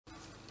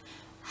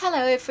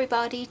Hello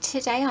everybody,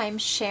 today I'm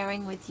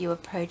sharing with you a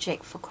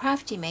project for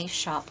Crafty Me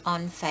Shop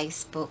on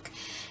Facebook.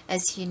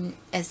 As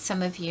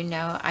some of you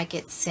know, I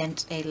get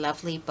sent a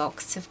lovely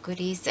box of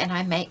goodies and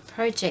I make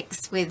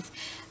projects with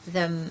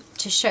them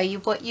to show you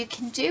what you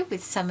can do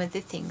with some of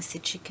the things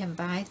that you can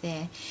buy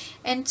there.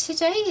 And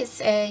today is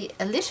a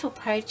little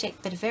project,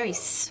 but a very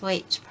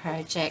sweet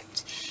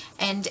project,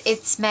 and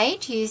it's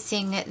made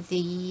using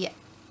the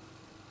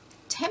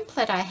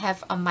template I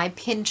have on my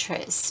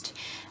Pinterest.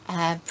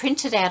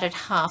 Printed out at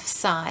half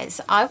size.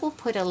 I will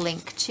put a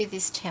link to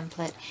this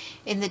template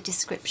in the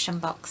description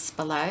box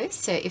below,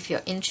 so if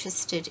you're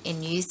interested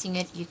in using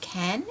it, you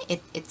can.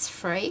 It's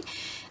free,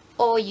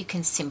 or you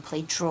can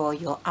simply draw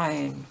your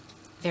own.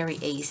 Very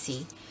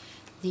easy.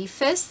 The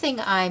first thing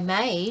I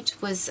made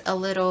was a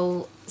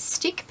little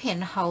stick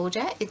pin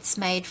holder. It's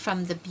made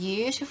from the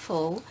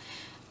beautiful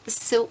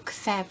silk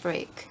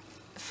fabric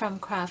from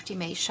Crafty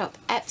Me Shop.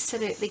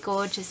 Absolutely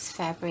gorgeous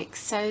fabric,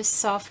 so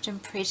soft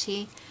and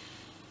pretty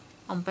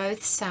on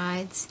both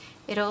sides.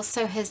 It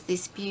also has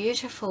this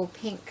beautiful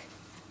pink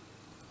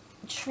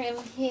trim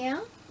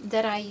here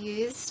that I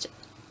used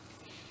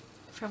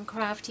from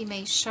Crafty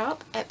Me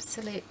Shop.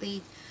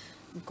 Absolutely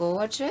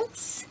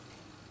gorgeous.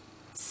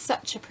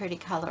 Such a pretty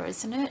color,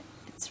 isn't it?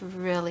 It's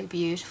really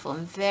beautiful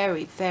and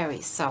very,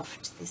 very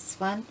soft, this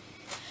one.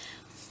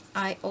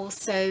 I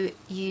also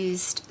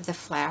used the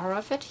flower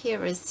of it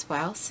here as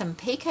well, some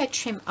picot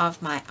trim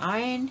of my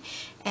own,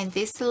 and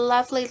this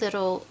lovely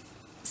little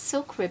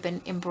silk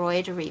ribbon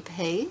embroidery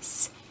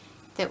piece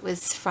that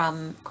was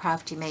from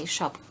Crafty Me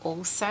Shop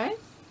also.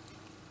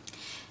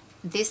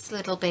 This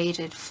little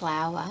beaded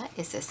flower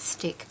is a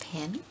stick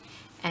pin,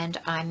 and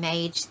I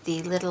made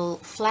the little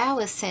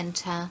flower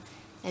center,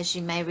 as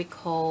you may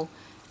recall,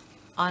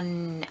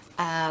 on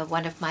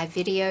one of my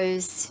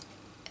videos,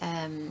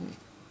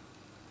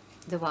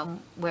 the one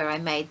where I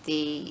made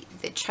the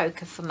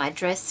choker for my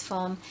dress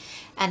form,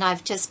 and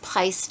I've just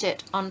placed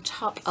it on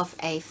top of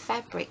a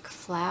fabric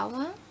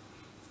flower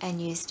and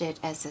used it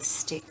as a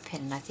stick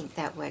pin. I think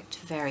that worked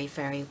very,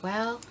 very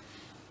well.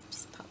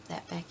 Just pop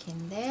that back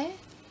in there.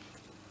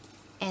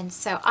 And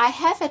so I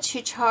have a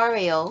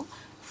tutorial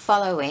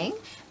following,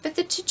 but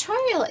the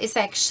tutorial is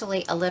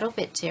actually a little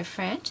bit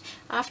different.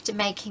 After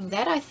making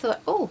that, I thought,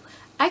 oh,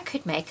 I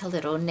could make a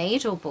little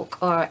needle book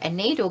or a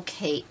needle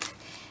keep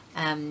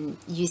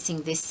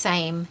using this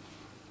same,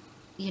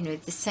 the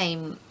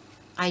same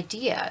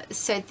idea.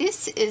 So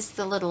this is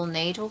the little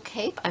needle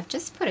keep. I've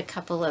just put a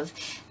couple of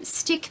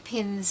stick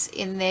pins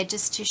in there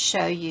just to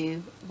show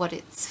you what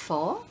it's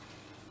for,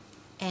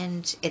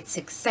 and it's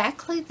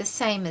exactly the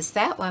same as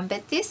that one,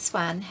 but this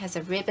one has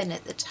a ribbon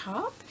at the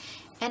top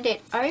and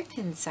it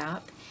opens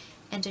up,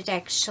 and it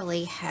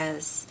actually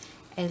has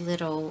a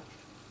little,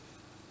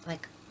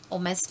 like,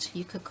 almost,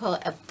 you could call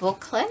it a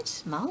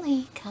booklet.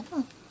 Molly, come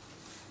on.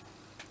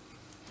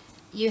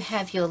 You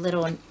have your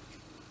little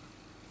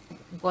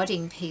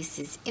wadding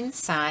pieces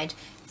inside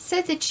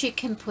so that you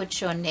can put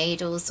your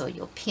needles or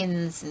your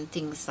pins and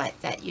things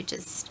like that. You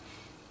just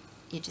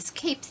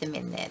keep them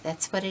in there.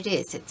 That's what it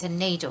is. It's a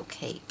needle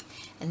keep,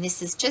 and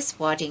this is just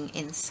wadding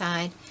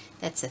inside.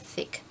 That's a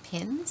thick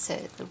pin, so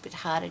a little bit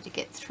harder to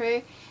get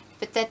through,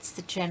 but that's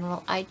the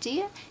general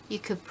idea. You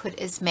could put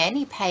as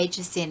many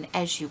pages in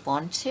as you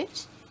wanted.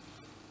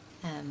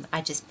 I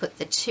just put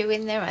the 2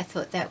 in there. I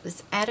thought that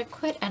was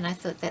adequate, and I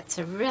thought that's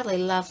a really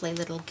lovely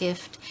little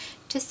gift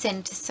to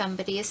send to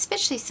somebody,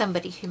 especially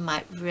somebody who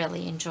might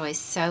really enjoy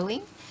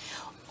sewing.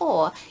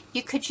 Or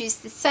you could use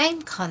the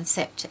same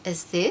concept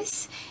as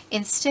this.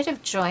 Instead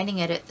of joining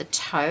it at the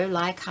toe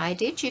like I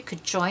did, you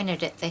could join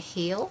it at the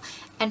heel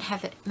and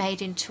have it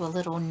made into a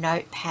little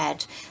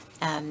notepad,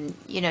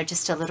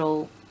 just a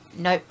little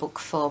notebook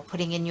for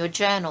putting in your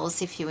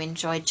journals if you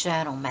enjoy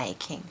journal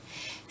making.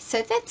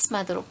 So that's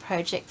my little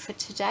project for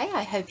today.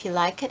 I hope you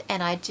like it,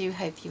 and I do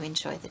hope you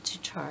enjoy the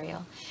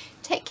tutorial.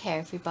 Take care,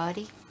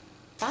 everybody.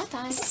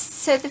 Bye-bye.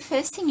 So the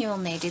first thing you'll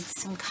need is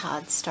some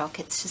cardstock.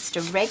 It's just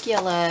a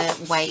regular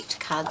weight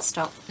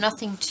cardstock,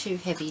 nothing too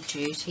heavy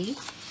duty.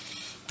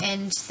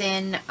 And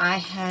then I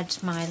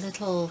had my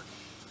little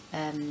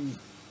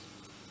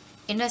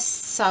inner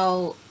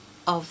sole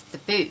of the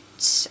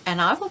boot, and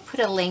I will put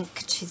a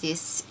link to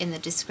this in the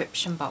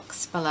description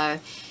box below.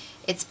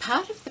 It's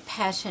part of the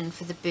pattern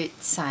for the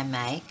boots I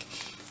make,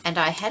 and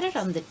I had it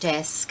on the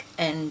desk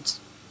and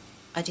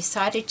I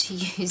decided to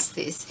use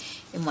this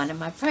in one of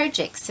my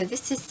projects. So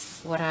this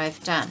is what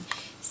I've done.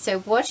 So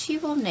what you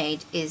will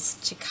need is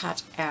to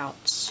cut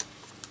out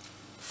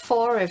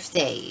 4 of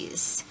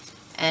these,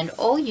 and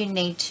all you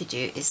need to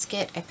do is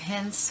get a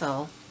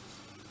pencil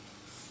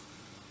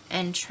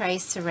and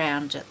trace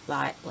around it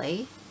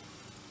lightly.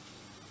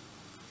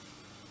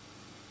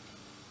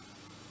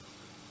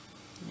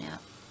 Now,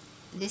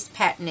 this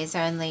pattern is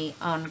only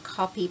on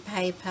copy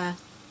paper.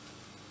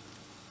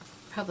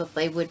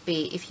 Probably would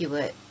be, if you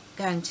were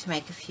going to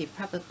make a few,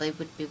 probably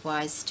would be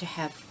wise to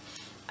have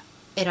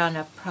it on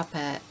a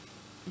proper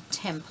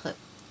template.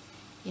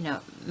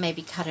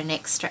 Maybe cut an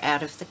extra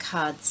out of the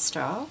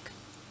cardstock.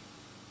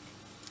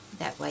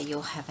 That way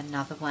you'll have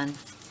another one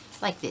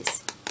like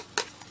this.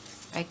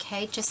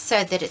 okay, just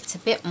so that it's a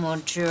bit more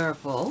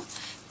durable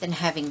than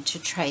having to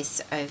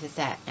trace over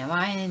that. Now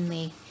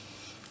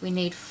we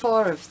need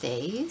 4 of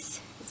these.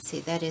 See,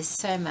 that is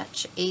so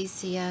much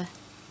easier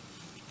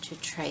to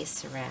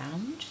trace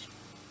around.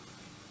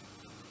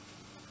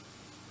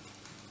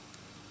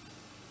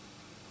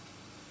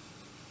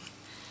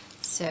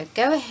 So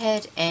go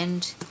ahead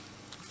and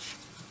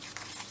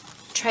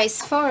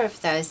trace 4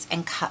 of those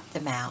and cut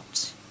them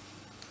out.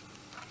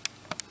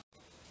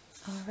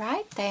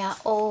 Alright, they are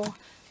all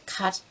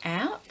cut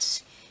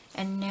out,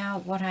 and now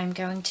what I'm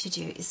going to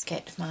do is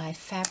get my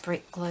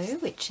fabric glue,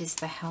 which is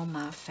the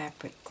Helmar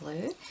fabric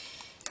glue.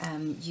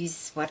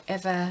 Use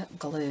whatever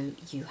glue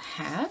you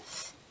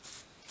have.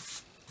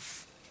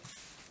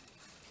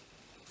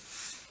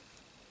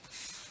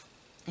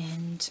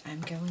 And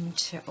I'm going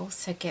to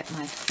also get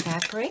my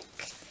fabric.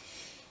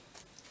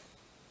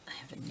 I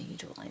have a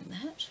needle in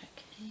that,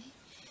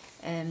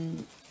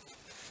 okay.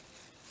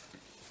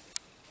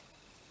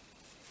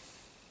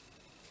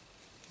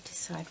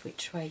 Decide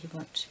which way you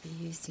want to be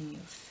using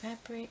your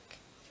fabric.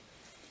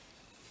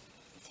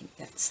 I think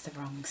that's the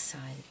wrong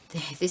side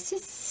there. This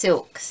is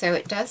silk, so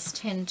it does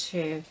tend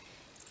to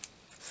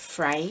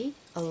fray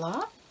a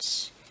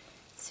lot,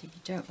 so you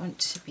don't want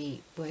to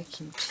be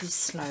working too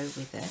slow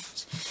with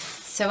it.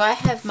 So I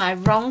have my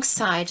wrong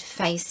side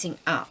facing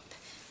up,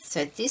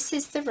 so this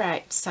is the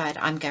right side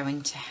I'm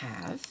going to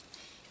have,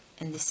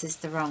 and this is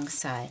the wrong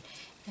side.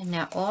 And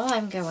now all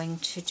I'm going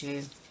to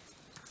do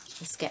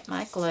is get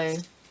my glue.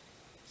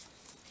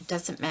 It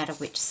doesn't matter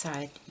which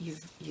side you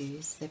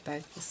use, they're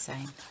both the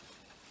same.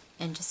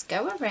 And just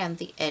go around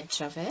the edge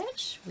of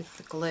it with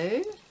the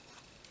glue.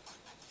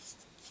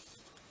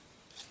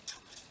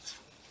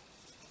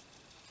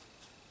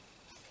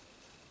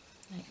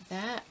 Like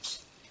that.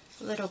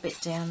 A little bit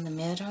down the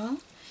middle.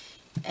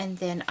 And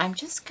then I'm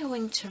just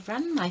going to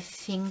run my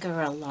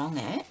finger along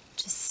it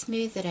to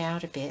smooth it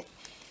out a bit.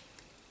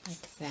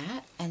 Like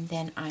that. And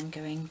then I'm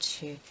going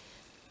to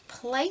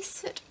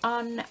place it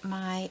on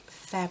my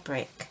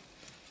fabric.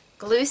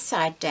 Glue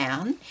side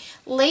down,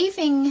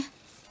 leaving,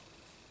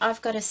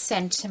 I've got a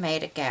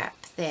centimetre gap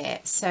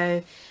there,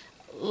 so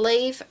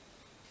leave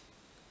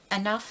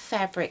enough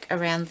fabric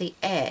around the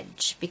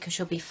edge because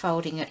you'll be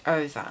folding it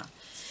over.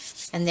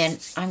 And then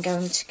I'm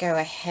going to go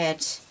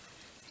ahead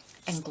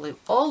and glue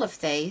all of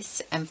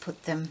these and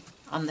put them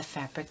on the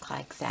fabric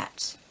like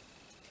that.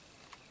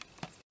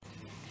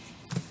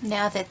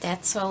 Now that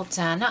that's all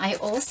done, I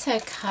also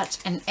cut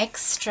an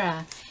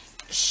extra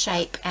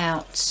shape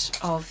out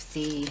of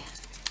the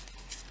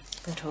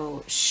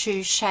little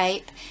shoe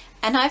shape,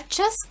 and I've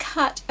just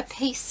cut a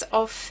piece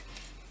off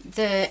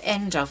the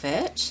end of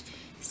it.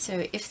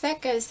 So if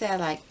that goes there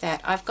like that,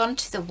 I've gone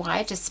to the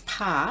widest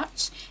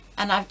part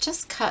and I've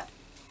just cut,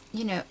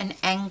 you know, an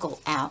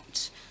angle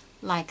out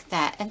like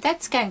that, and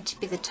that's going to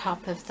be the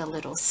top of the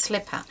little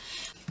slipper.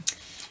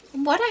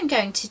 And what I'm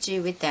going to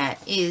do with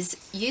that is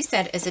use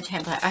that as a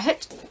template. I had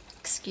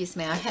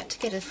to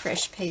get a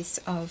fresh piece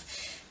of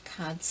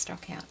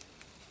cardstock out.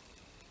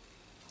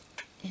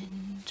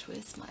 And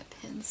where's my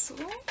pencil?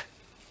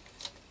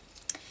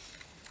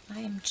 I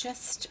am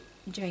just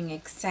doing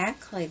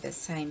exactly the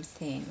same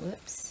thing.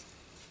 Whoops.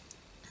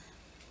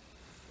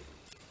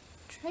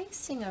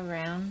 Tracing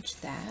around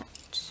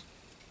that.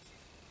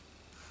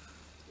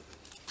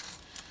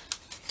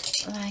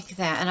 Like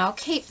that. And I'll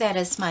keep that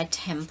as my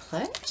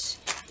template.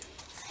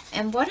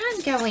 And what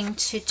I'm going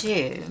to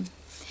do,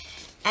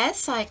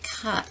 as I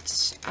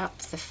cut up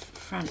the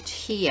front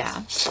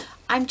here,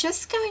 I'm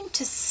just going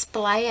to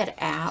splay it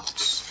out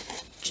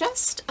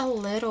just a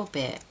little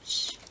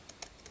bit.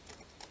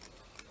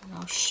 And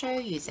I'll show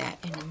you that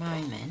in a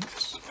moment.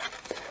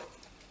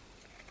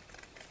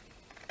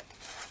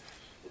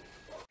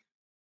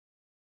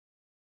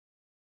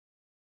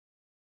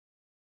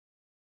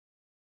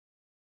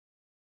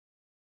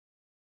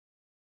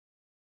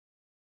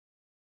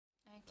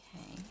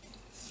 Okay.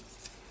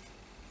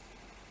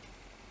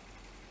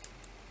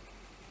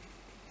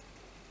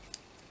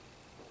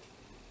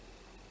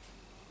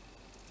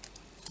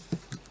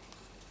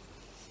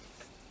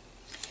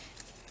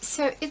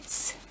 So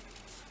it's,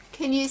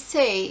 can you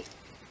see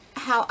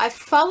how I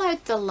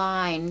followed the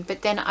line,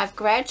 but then I've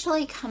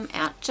gradually come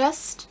out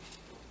just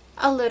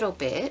a little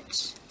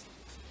bit,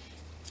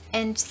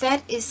 and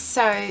that is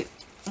so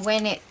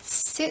when it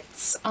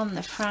sits on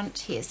the front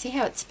here, see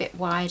how it's a bit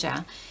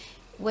wider,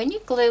 when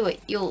you glue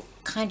it you'll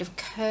kind of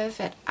curve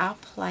it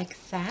up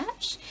like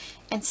that,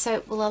 and so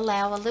it will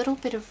allow a little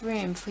bit of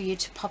room for you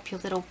to pop your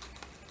little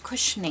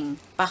cushioning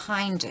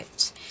behind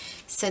it.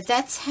 So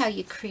that's how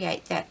you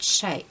create that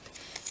shape.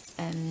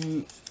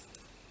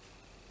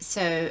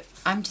 So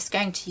I'm just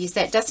going to use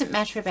that. It doesn't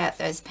matter about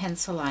those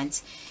pencil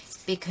lines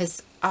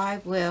because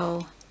that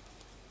will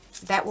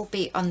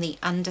be on the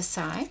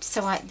underside.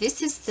 So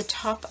this is the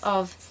top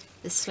of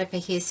the slipper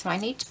here, so I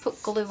need to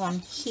put glue on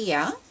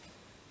here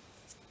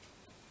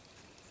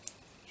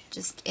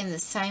just in the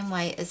same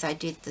way as I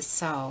did the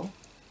sole.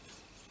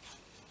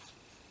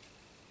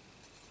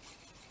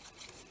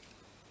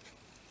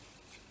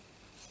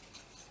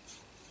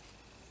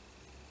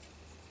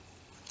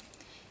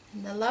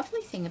 And the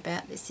lovely thing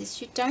about this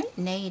is you don't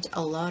need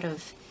a lot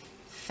of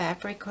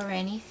fabric or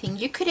anything.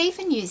 You could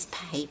even use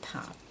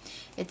paper.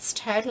 It's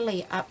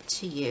totally up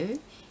to you.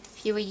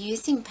 If you were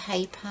using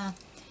paper,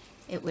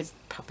 it would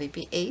probably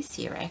be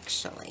easier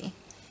actually.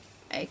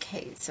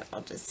 Okay, so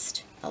I'll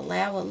just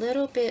allow a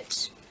little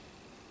bit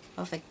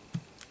of a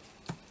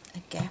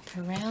gap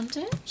around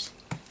it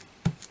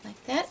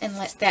like that, and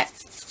let that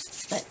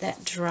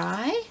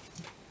dry.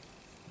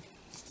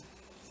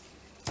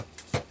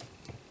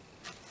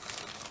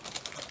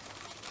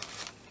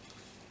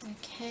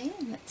 Okay,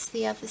 and that's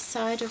the other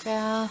side of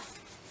our,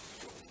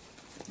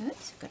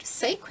 oops, got a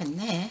sequin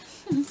there.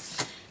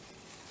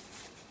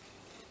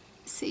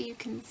 So you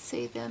can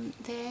see them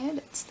there,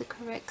 that's the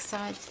correct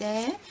side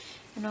there.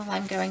 And all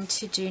I'm going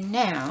to do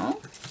now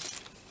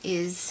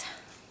is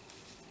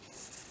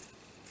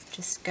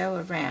just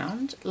go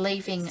around,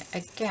 leaving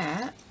a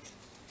gap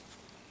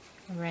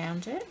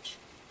around it.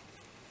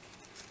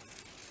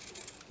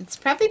 It's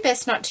probably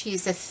best not to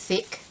use a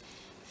thick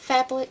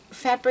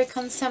fabric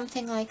on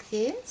something like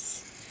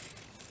this,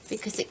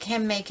 because it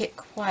can make it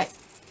quite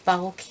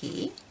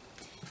bulky.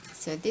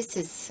 So this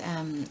is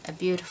a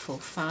beautiful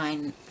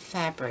fine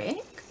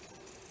fabric.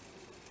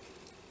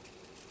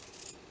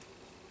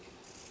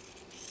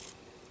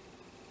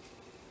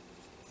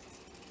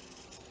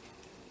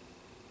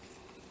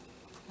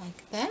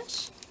 Like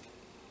that.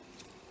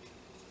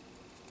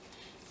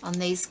 On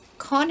these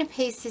corner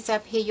pieces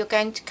up here, you're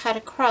going to cut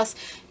across.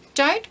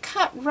 Don't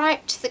cut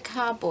right to the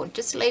cardboard,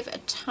 just leave a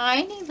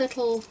tiny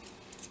little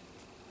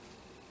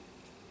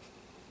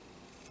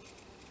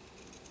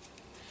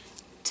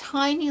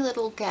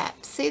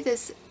gap. See,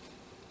 there's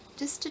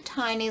just a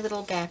tiny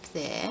little gap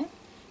there.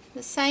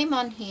 The same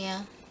on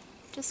here,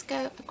 just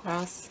go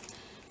across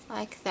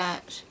like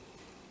that.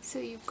 So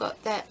you've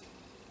got that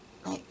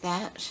like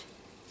that.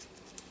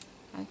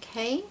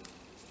 Okay.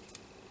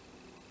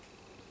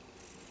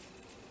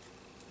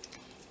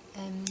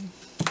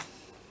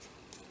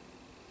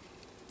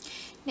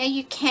 Now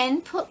you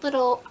can put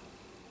little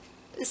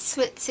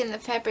slits in the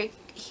fabric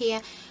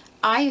here.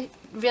 I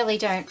really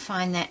don't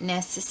find that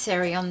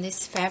necessary on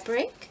this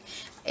fabric.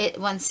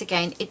 Once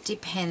again, it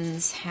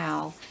depends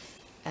how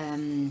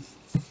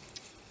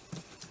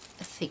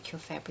thick your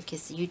fabric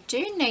is. You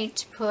do need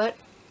to put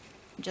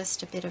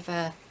just a bit of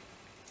a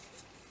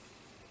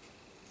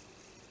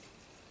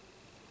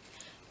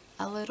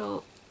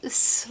little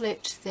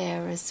slit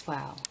there as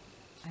well.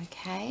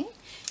 Okay,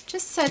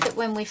 just so that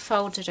when we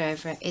fold it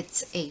over,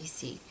 it's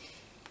easy.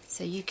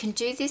 So you can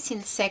do this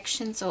in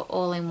sections or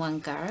all in one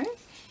go.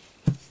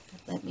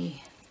 You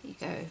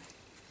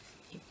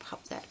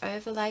pop that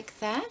over like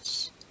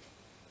that.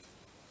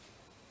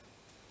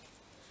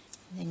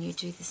 And then you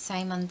do the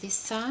same on this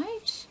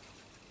side.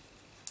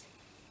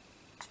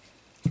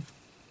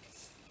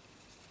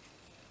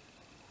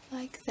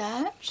 Like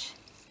that.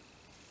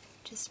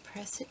 Just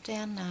press it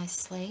down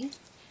nicely.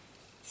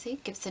 See,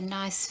 it gives a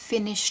nice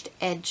finished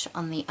edge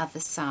on the other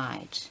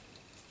side.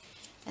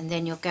 And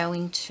then you're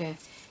going to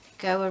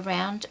go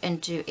around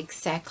and do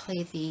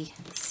exactly the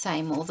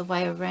same all the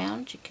way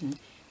around. You can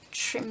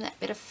trim that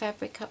bit of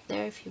fabric up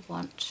there if you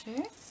want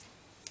to.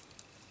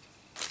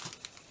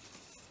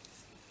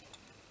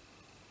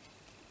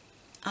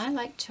 I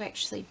like to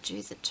actually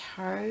do the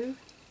toe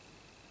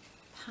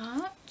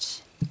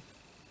part,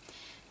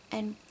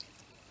 and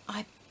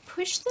I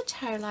push the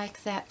toe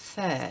like that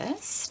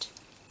first,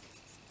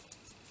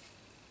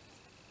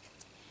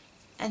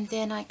 and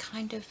then I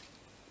kind of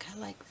go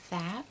like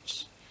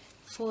that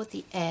for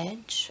the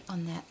edge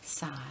on that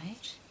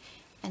side,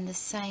 and the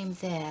same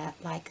there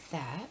like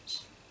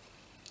that.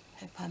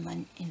 Hope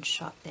I'm in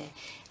shot there.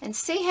 And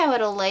see how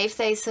it'll leave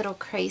these little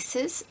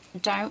creases?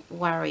 Don't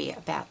worry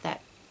about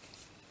that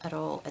at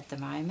all at the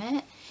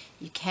moment.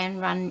 You can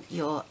run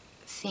your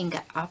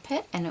finger up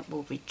it and it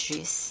will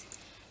reduce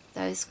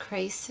those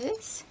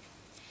creases.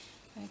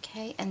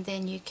 Okay, and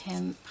then you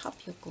can pop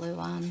your glue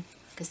on,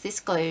 because this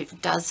glue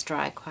does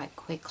dry quite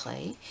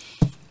quickly.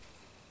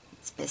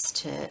 It's best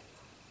to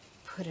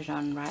put it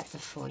on right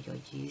before you're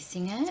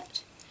using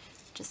it.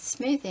 Just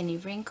smooth any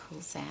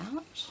wrinkles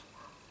out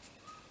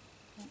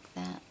like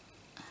that.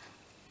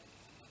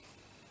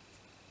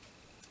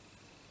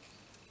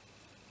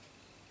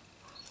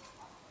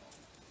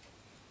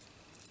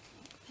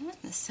 And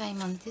the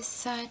same on this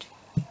side.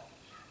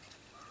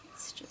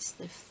 Let's just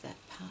lift that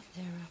part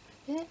there up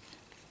a bit.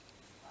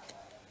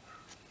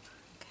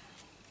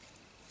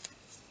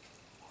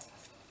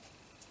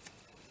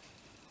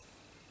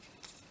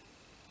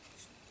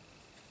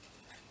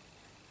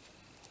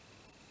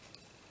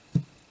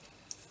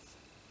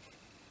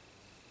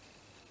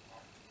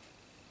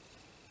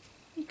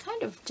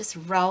 Kind of just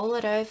roll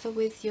it over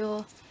with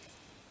your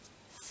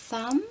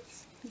thumb.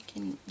 You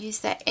can use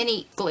that,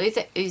 any glue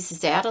that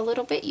oozes out a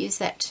little bit, use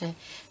that to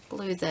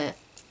glue the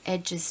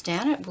edges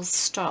down. It will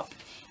stop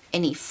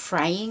any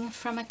fraying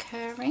from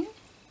occurring.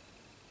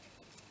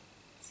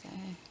 So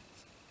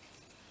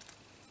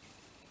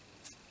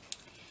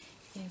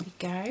there we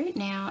go.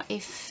 Now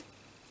if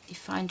you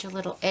find your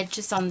little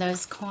edges on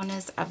those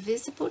corners are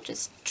visible,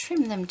 just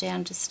trim them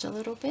down just a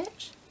little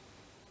bit.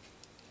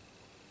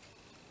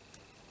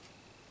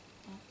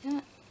 Like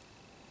that.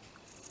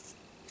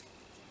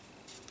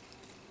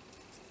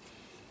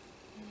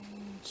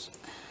 And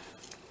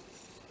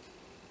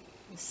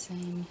the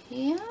same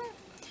here.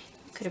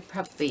 You could have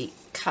probably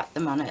cut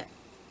them on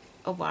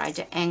a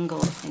wider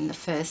angle in the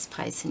first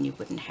place and you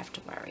wouldn't have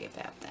to worry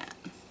about that.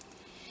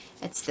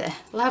 It's the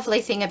lovely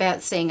thing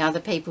about seeing other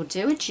people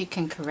do it, you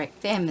can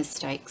correct their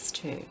mistakes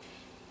too.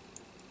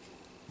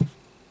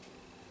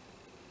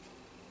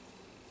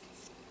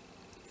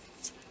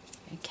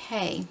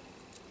 Okay,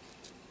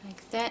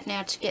 like that.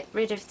 Now to get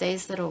rid of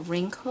these little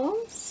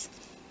wrinkles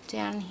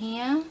down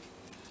here,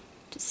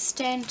 just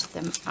stand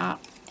them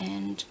up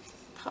and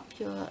pop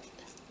your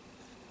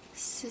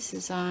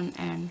scissors on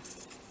and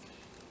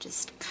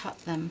just cut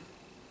them.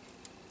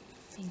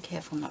 Be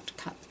careful not to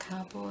cut the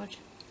cardboard.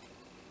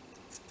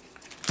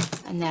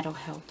 And that'll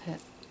help it,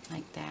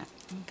 like that.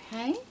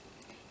 Okay,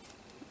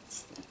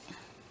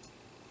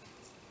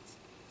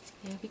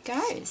 there we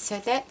go. So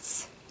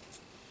that's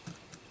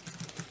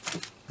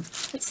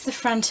the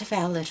front of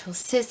our little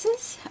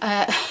scissors.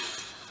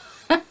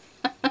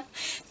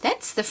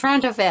 That's the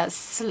front of our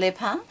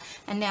slipper.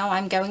 And now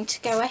I'm going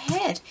to go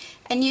ahead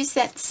and use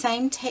that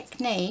same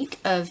technique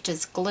of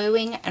just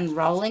gluing and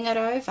rolling it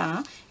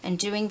over and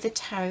doing the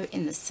toe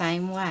in the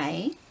same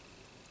way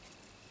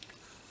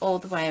all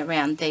the way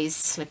around these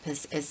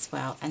slippers as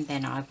well, and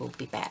then I will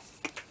be back.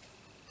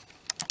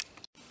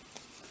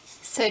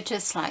 So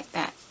just like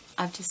that,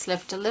 I've just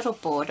left a little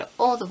border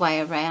all the way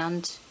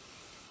around,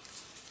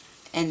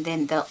 and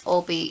then they'll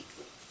all be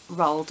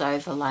rolled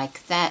over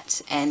like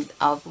that, and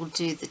I will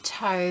do the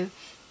toe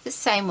the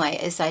same way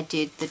as I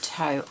did the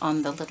toe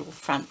on the little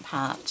front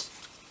part,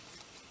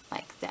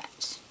 like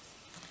that.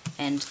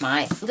 And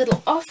my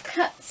little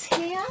offcuts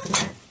here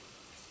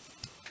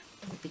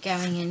will be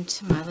going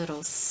into my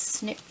little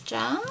snip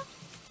jar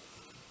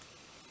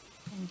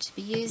and to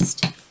be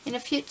used in a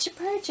future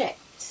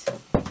project.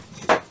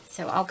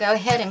 So I'll go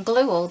ahead and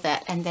glue all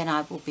that and then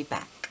I will be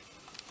back.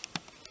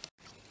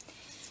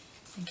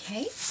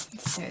 Okay,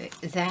 so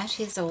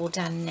that is all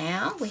done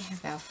now. We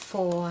have our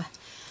 4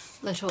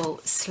 little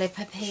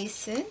slipper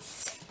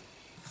pieces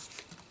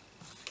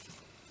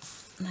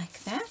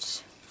like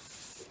that.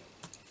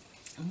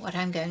 And what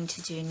I'm going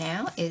to do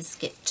now is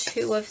get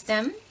 2 of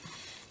them.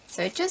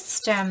 So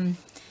just,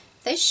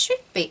 they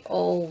should be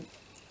all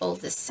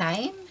the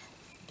same,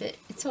 but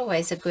it's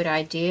always a good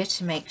idea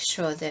to make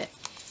sure that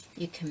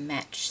you can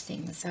match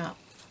things up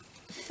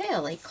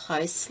fairly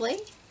closely,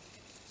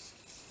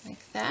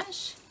 like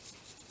that.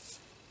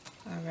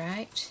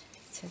 Alright,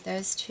 so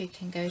those 2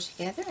 can go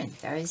together and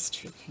those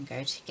 2 can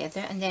go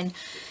together, and then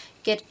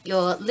get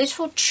your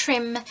little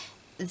trim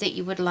that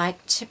you would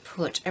like to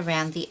put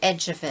around the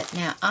edge of it.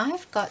 Now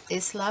I've got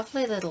this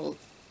lovely little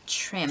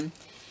trim.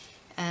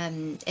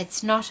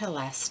 It's not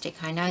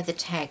elastic. I know the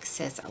tag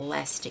says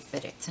elastic,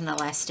 but it's an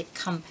elastic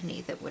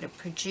company that would have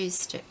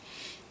produced it.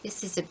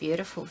 This is a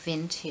beautiful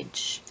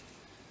vintage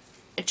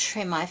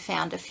trim I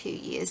found a few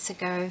years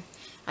ago.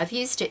 I've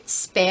used it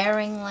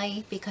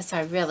sparingly because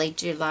I really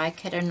do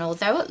like it, and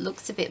although it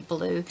looks a bit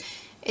blue,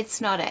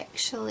 it's not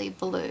actually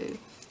blue.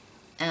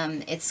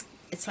 It's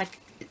like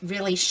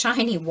really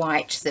shiny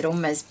white that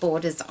almost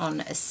borders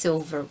on a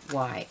silver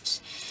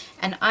white,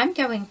 and I'm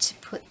going to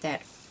put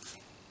that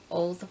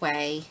all the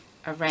way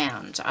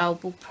around. I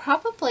will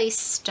probably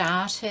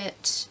start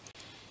it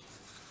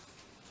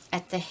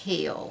at the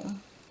heel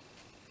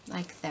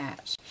like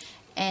that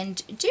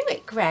and do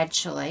it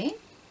gradually,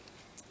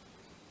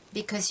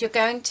 because you're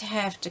going to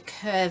have to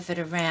curve it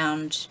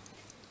around,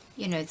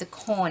 you know, the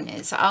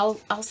corners. I'll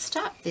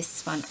start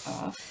this one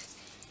off,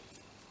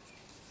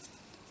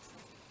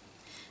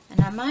 and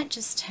I might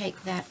just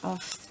take that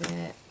off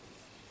the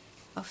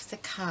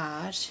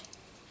card.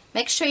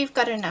 Make sure you've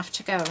got enough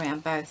to go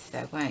around both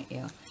though, won't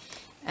you?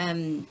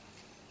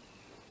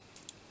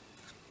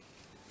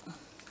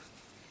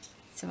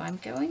 So I'm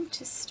going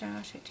to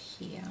start it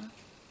here.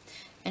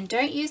 And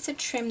don't use a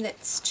trim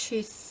that's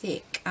too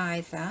thick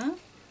either.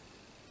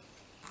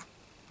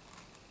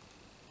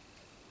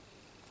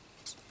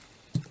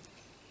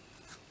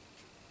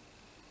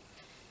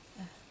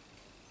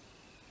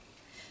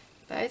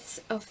 Both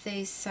of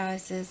these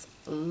sides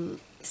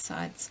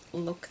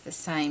look the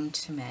same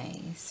to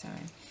me, so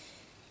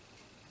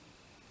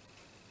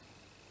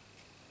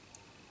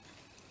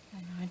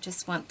and I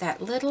just want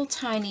that little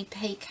tiny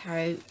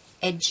picot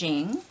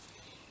edging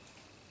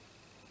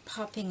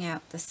popping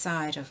out the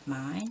side of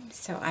mine.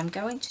 So I'm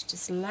going to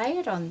just lay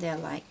it on there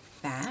like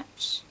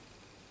that,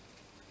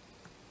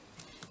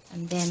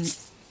 and then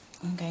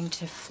I'm going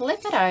to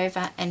flip it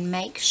over and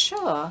make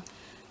sure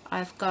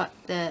I've got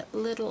the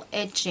little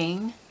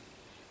edging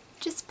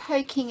just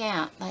poking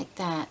out like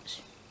that.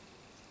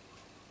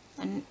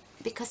 And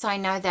because I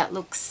know that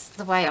looks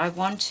the way I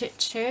want it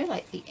to,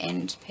 like the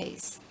end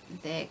piece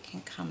there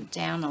can come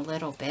down a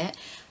little bit,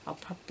 I'll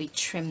probably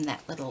trim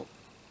that little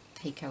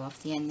picot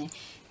off the end there.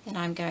 Then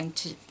I'm going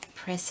to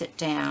press it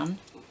down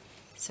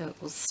so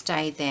it will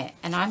stay there.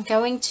 And I'm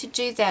going to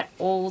do that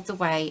all the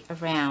way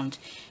around,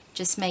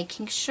 just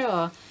making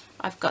sure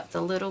I've got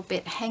the little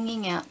bit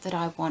hanging out that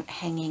I want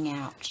hanging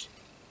out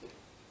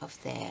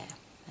of there,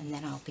 and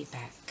then I'll be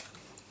back.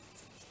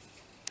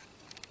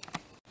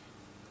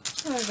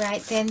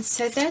 Alright then,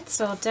 so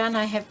that's all done.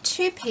 I have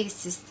 2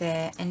 pieces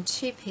there and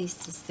 2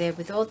 pieces there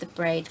with all the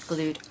braid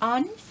glued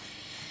on.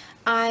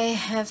 I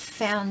have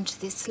found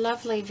this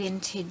lovely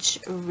vintage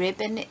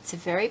ribbon. It's a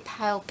very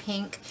pale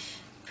pink,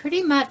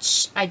 pretty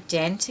much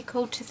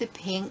identical to the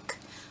pink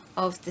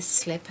of the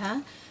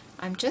slipper.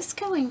 I'm just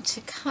going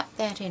to cut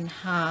that in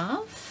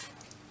half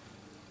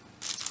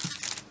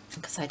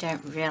because I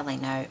don't really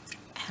know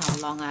how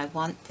long I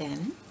want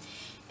them.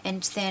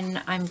 And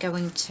then I'm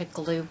going to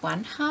glue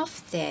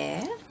 1/2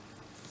 there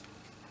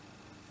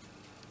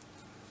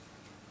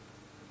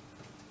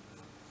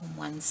on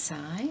one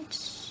side,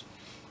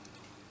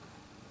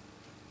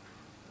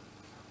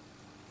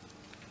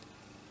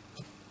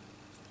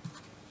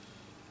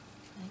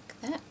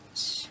 like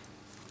that,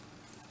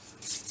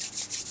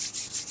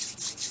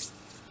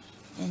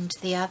 and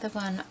the other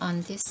one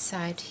on this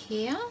side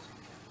here.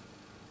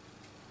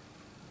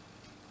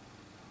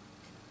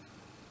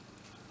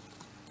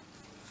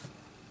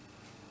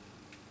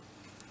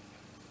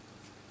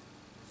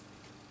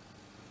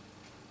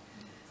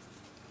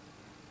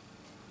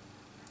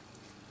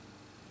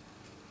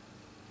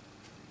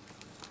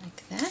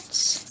 Like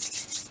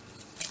that,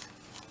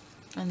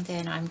 and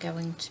then I'm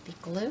going to be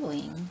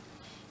gluing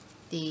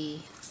the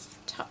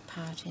top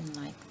part in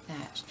like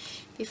that.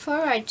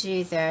 Before I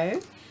do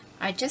though,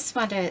 I just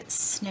want to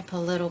snip a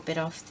little bit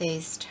off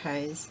these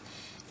toes.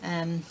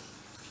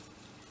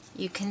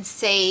 You can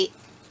see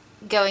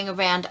going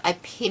around, I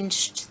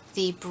pinched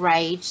the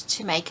braid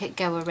to make it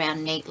go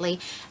around neatly,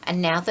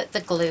 and now that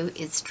the glue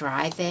is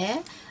dry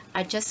there,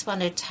 I just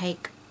want to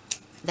take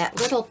that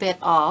little bit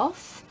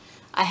off.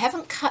 I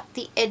haven't cut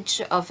the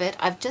edge of it,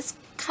 I've just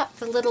cut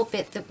the little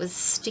bit that was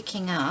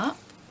sticking up.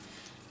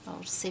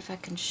 I'll see if I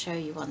can show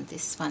you on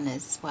this one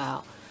as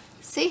well.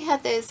 See how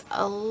there's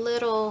a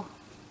little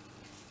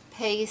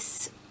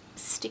piece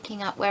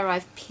sticking up where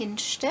I've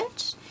pinched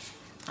it?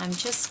 I'm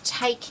just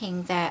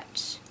taking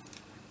that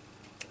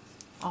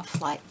off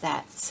like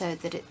that so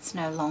that it's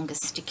no longer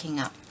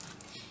sticking up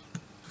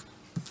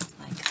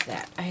like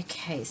that.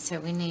 Okay, so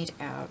we need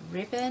our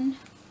ribbon.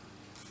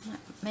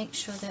 Make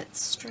sure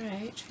that's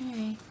straight.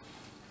 Hey,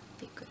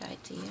 be a good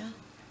idea.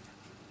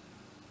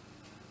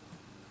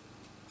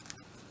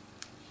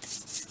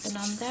 And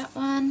on that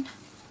one,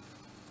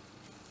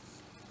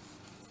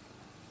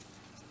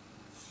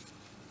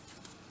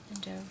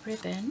 and a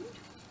ribbon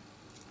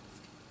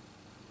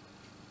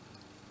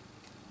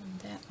on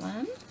that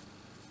one.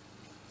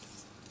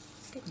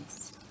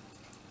 Goodness.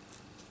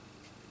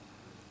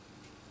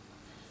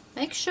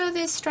 Make sure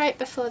they're straight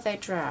before they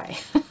dry.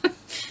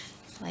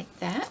 Like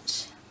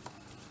that.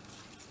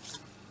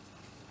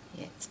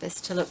 Yeah, it's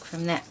best to look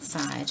from that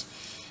side.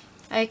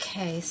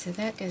 Okay, so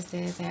that goes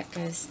there, that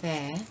goes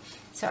there.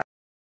 So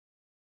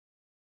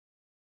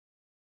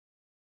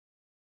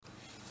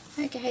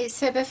okay,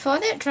 so before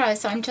that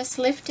dries, I'm just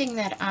lifting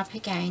that up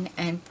again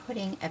and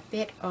putting a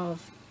bit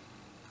of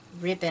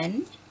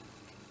ribbon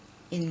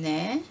in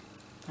there,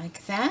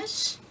 like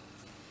that.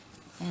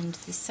 And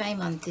the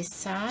same on this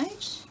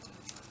side.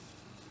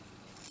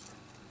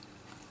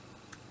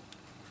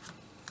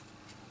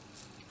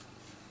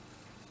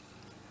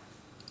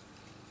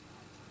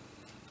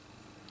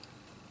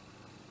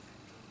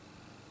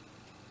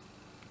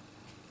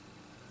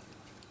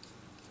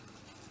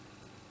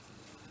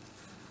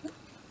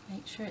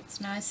 Make sure it's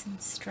nice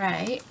and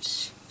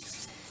straight.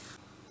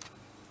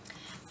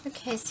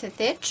 Okay, so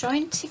they're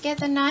joined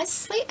together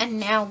nicely, and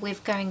now we're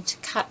going to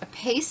cut a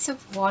piece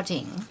of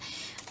wadding,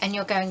 and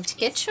you're going to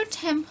get your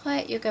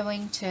template, you're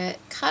going to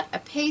cut a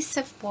piece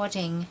of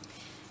wadding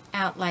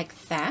out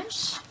like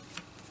that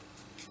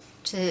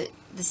to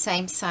the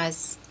same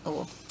size,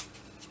 or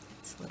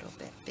it's a little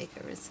bit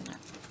bigger, isn't it?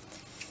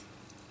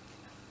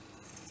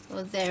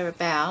 Or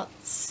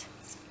thereabouts,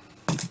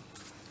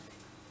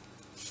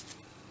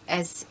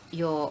 as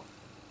your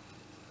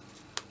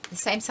the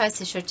same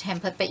size as your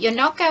template, but you're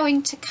not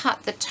going to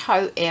cut the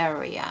toe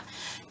area.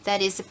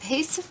 That is a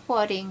piece of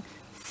wadding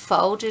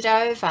folded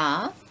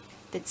over,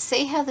 but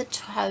see how the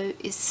toe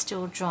is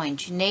still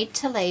joined. You need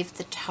to leave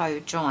the toe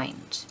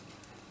joined.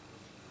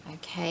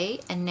 Okay,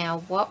 and now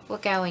what we're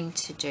going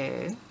to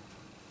do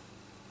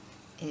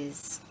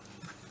is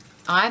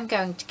I'm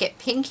going to get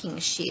pinking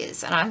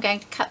shears, and I'm going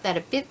to cut that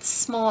a bit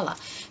smaller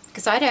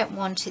because I don't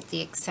want it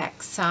the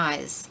exact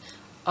size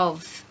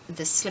of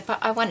the slipper.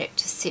 I want it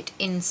to sit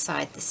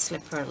inside the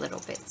slipper a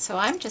little bit. So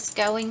I'm just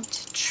going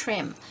to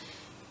trim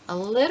a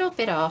little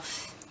bit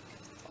off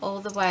all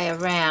the way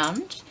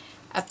around,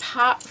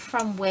 apart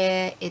from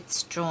where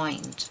it's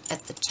joined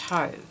at the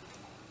toe.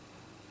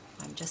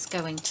 I'm just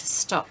going to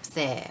stop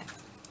there.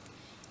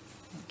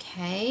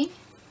 Okay,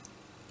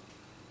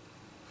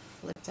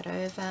 flip it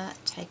over,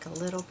 take a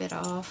little bit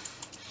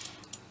off.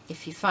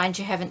 If you find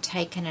you haven't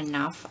taken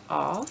enough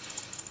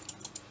off,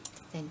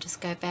 Then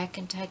just go back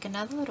and take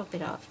another little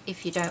bit off.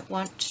 If you don't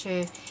want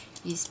to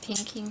use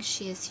pinking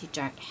shears, you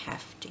don't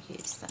have to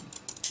use them.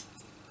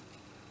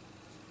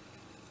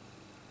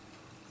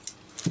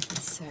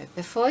 So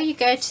before you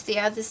go to the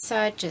other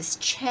side,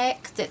 just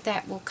check that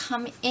that will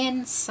come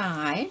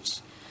inside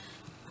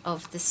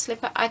of the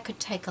slipper. I could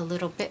take a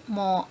little bit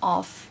more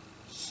off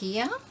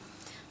here,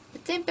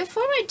 but then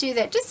before I do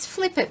that, just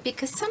flip it,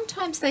 because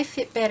sometimes they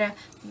fit better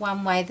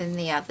one way than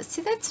the other.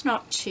 So that's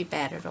not too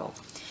bad at all.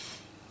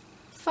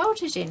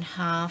 Fold it in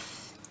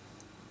half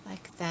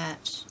like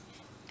that,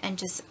 and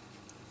just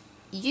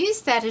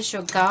use that as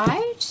your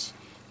guide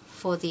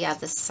for the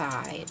other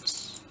side.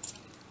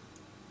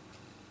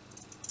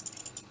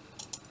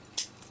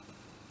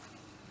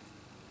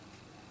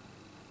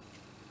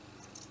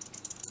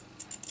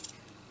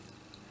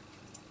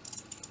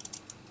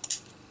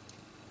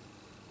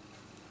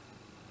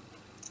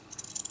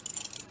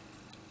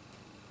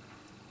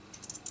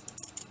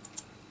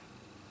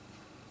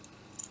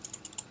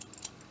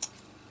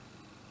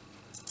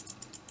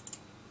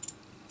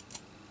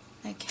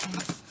 Okay,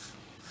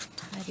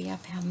 tidy up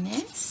our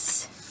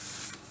mess,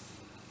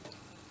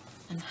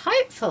 and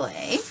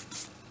hopefully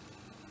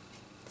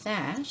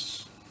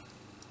that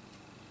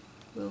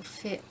will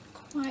fit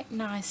quite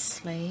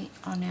nicely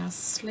on our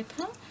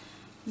slipper.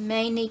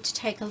 May need to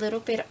take a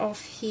little bit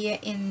off here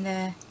in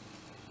the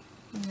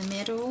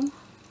middle,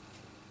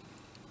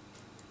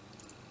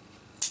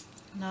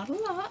 not a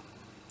lot.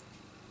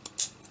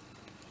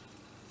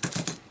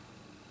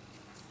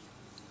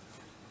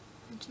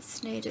 I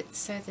just need it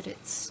so that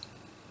it's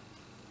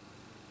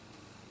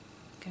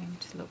going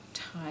to look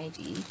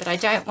tidy, but I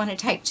don't want to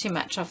take too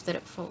much off that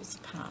it falls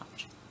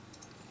apart.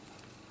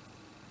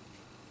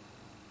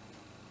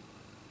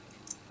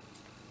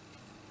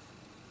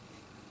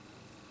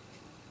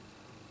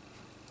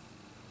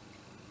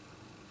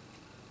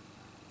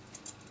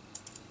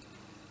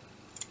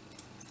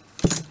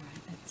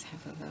 Alright, let's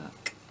have a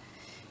look.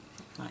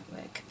 It might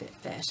work a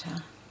bit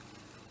better.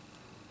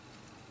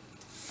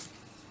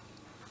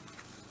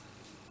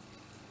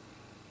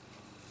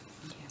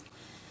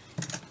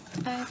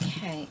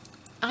 Okay,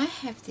 I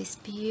have this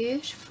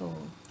beautiful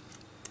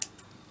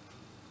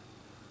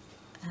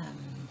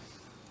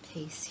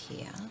piece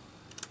here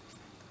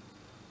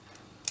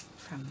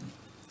from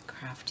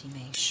Crafty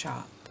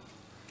shop.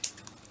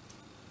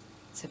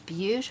 It's a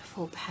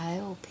beautiful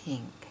pale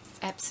pink. It's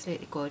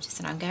absolutely gorgeous,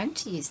 and I'm going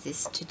to use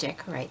this to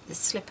decorate the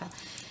slipper.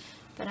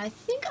 But I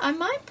think I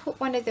might put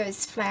one of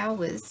those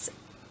flowers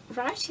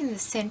right in the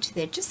center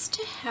there, just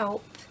to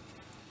help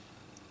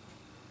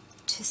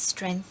to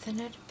strengthen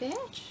it a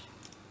bit.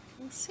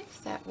 We'll see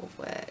if that will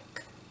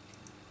work.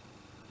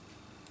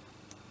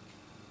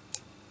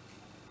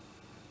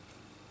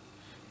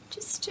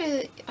 Just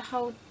to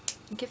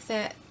give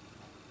that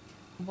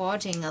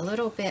wadding a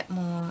little bit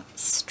more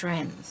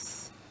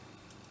strength,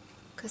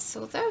 because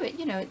although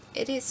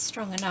it is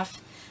strong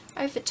enough,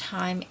 over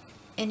time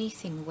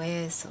anything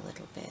wears a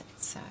little bit.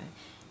 So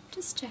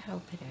just to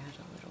help it out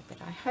a little bit,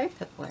 I hope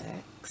it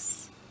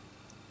works.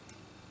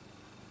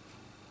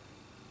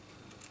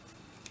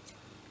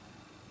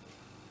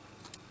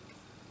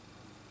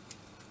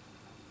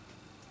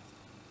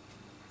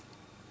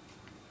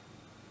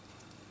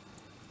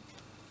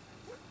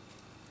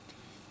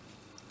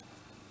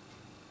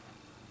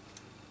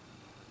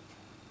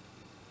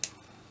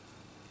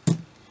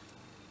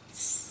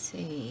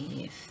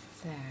 See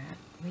if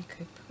we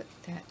could put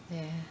that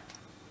there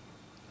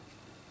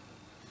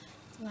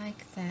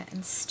like that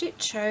and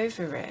stitch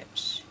over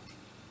it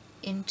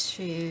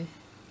into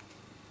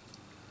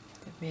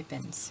the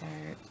ribbon. So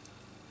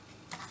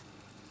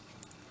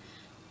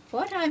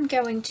what I'm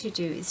going to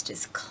do is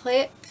just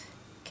clip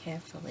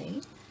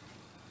carefully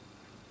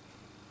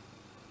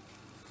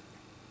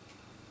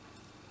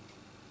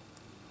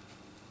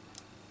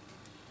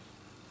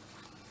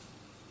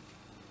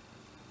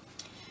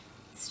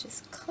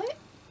just clip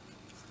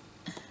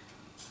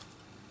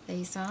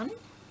these on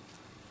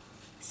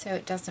so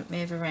it doesn't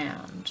move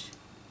around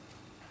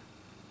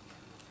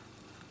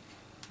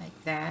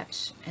like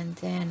that, and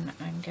then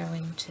I'm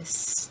going to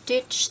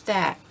stitch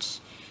that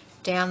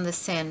down the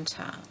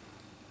center,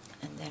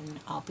 and then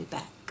I'll be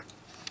back.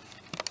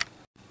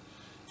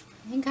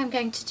 I think I'm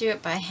going to do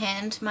it by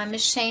hand. My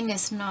machine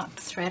is not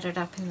threaded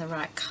up in the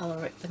right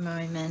color at the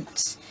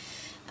moment,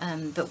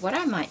 but what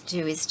I might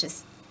do is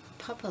just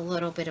pop a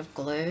little bit of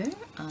glue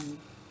on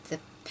the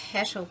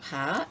petal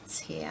parts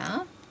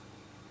here,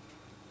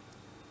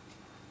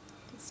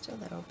 just a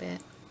little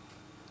bit,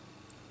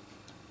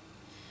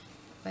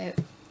 where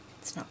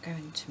it's not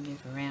going to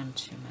move around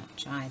too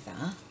much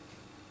either,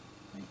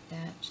 like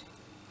that.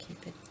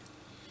 Keep it,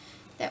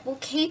 that will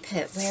keep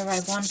it where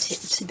I want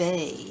it to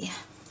be,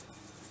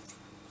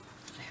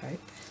 I hope.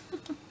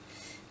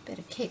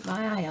 Better keep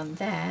my eye on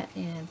that.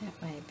 Yeah,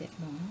 that way a bit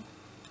more,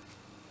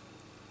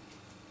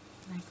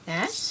 like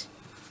that.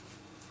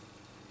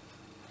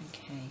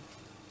 Okay.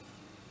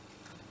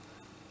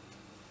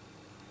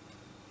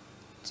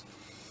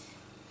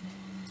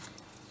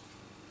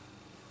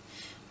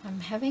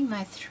 I'm having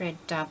my thread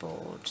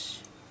doubled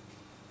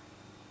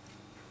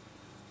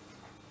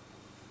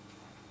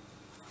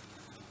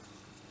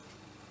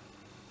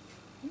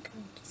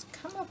Just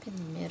come up in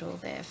the middle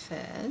there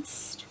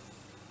first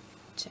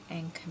to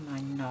anchor my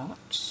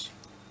knot.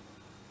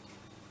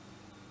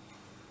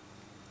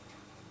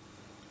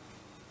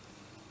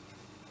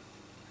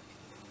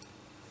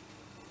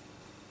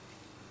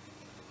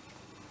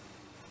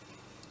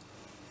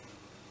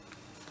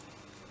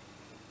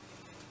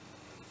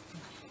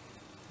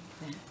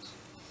 Like that.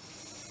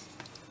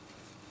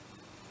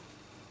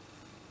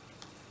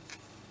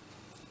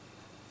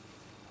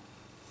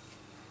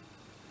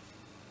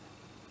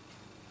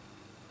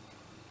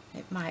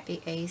 It might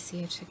be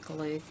easier to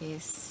glue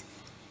this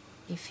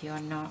if you're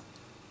not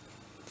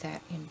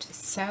that into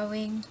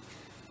sewing.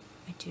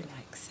 I do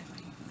like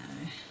sewing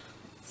though.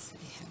 Let's see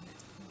how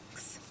that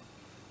looks.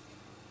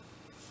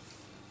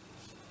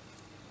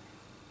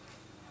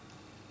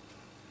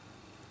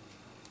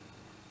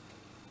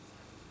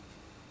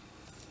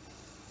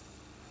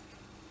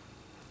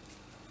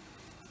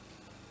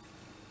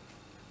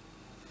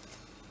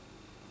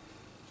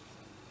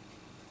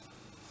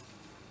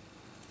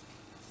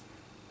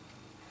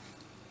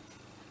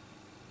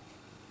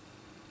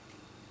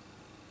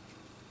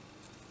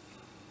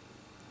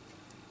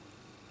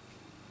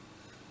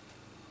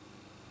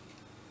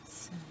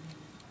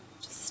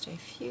 Just a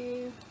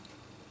few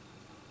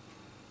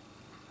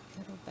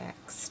little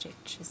back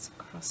stitches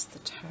across the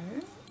toe.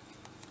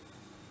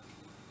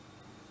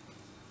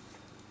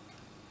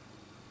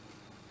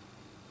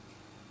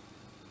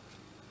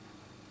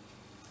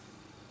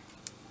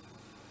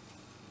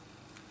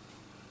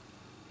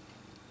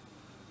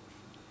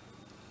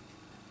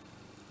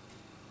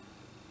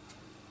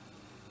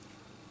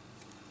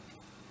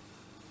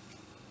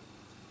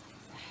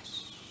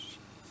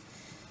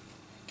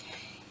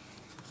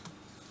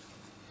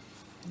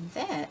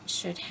 That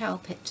should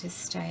help it to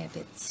stay a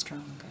bit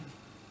stronger.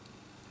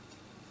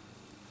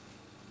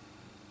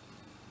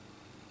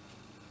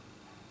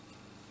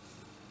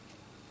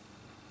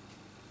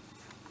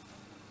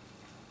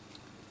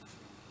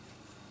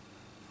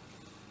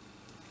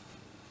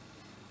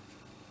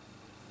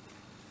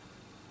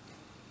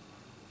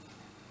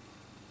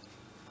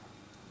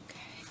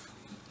 Okay,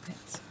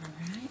 that's all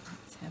right.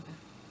 Let's have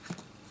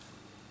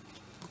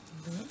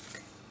a look.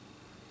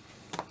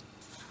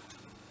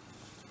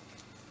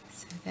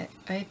 That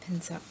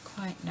opens up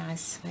quite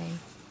nicely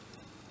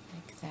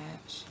like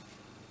that.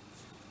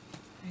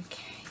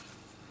 Okay.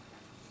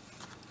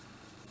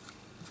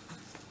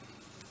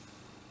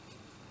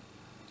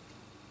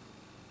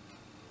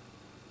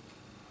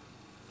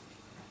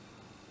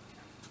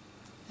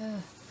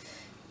 Oh,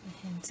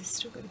 the hands have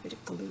still got a bit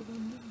of glue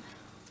on them.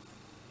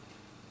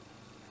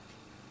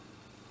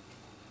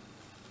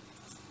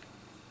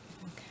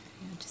 Okay,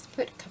 I'll just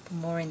put a couple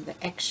more in the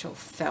actual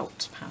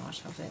felt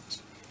part of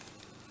it.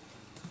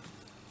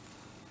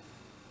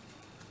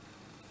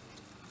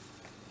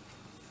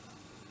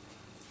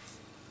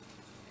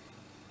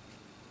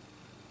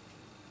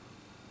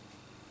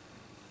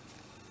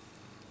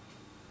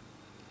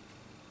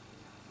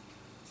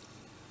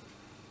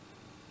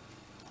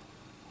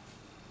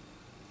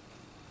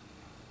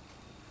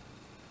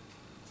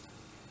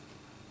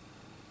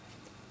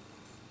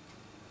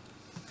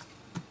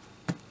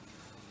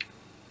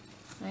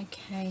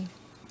 Okay.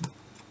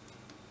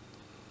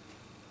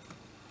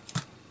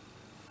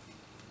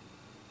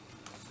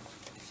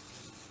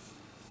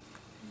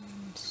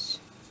 And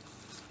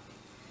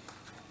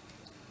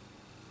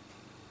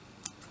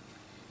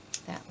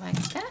that like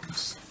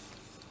that.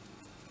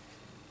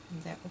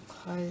 And that will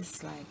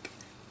close like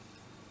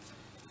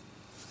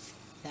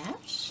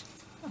that.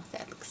 Oh,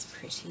 that looks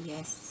pretty.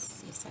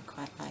 Yes, yes, I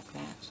quite like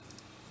that.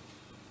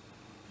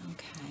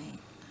 Okay.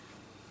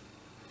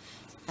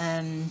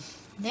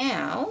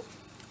 Now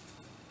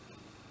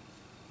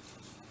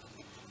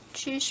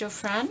choose your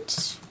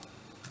front.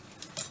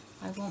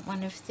 I want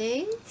one of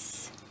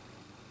these.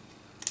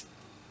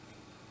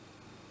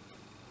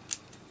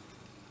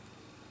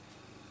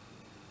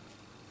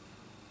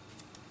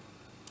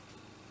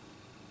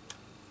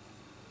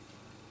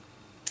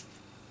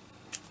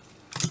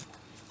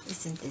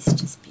 Isn't this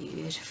just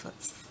beautiful?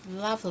 It's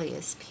lovely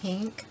as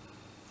pink.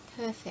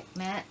 Perfect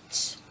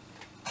match.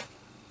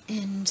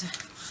 And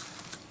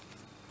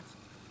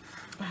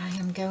I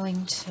am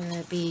going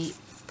to be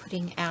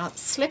putting our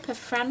slipper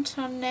front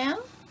on now.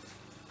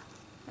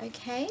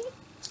 Okay,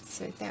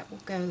 so that will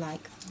go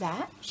like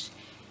that.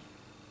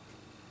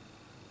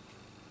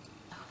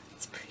 Oh,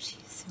 that's pretty,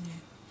 isn't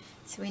it?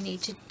 So we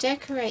need to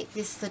decorate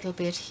this little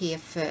bit here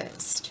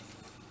first.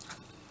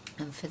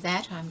 And for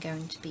that I'm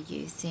going to be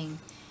using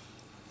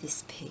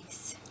this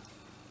piece.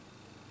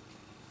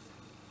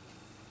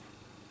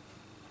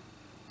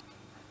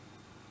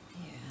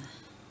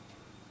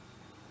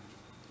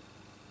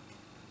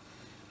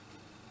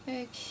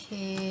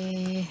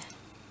 Okay,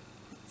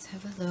 let's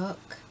have a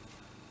look.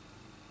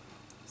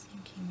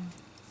 Thinking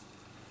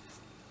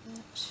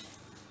that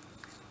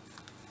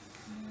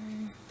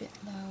a bit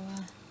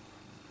lower,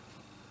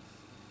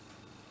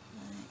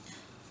 like,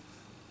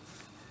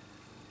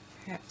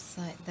 perhaps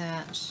like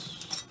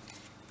that.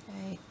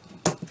 Okay,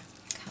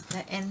 cut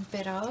that end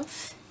bit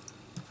off.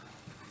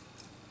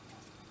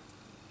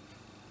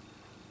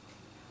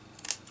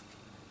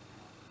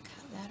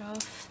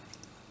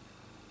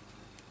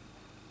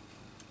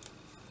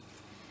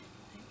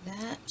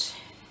 that.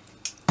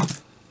 Make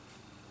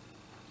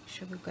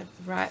sure we've got it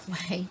the right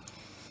way.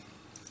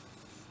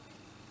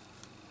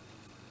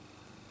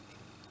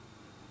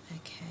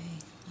 Okay,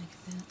 like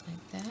that.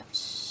 That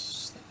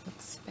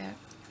looks about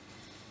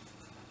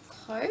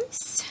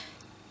close.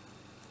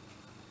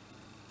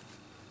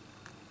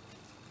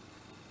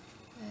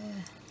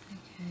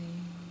 Okay,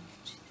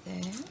 to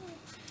there.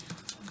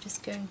 I'm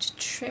just going to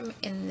trim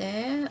in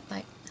there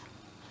like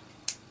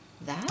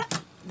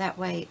that. That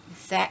way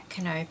that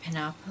can open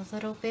up a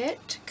little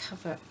bit to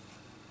cover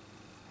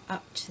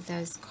up to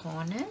those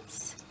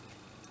corners,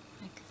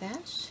 like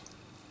that.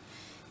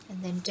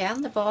 And then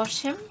down the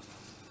bottom,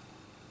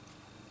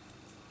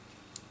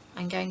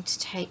 I'm going to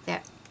take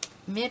that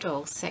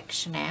middle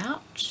section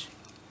out,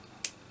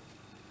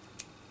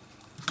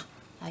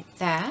 like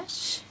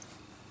that.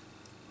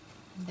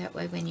 And that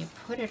way when you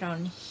put it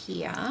on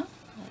here,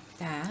 like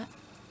that,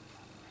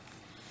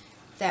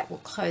 that will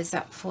close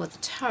up for the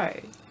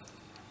toe.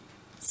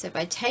 So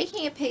by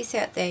taking a piece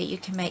out there, you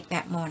can make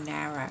that more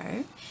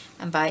narrow,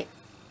 and by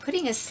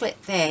putting a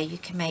slit there, you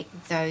can make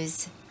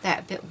that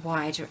a bit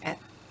wider at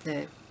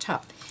the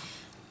top.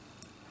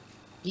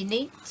 You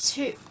need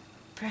to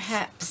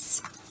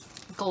perhaps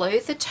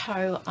glue the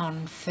toe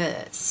on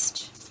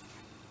first.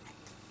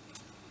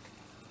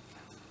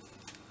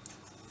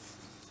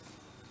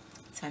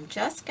 So I'm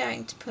just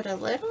going to put a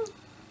little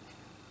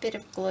bit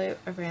of glue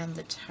around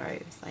the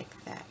toe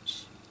like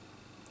that.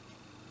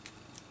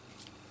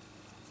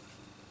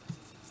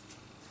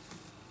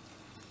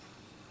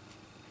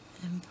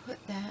 And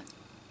put that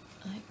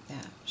like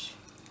that.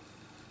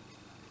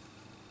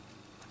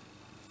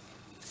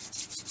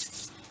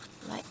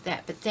 Like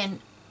that, but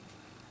then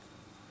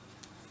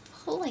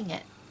pulling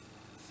it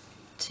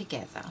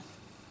together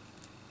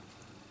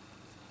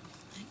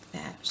like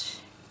that.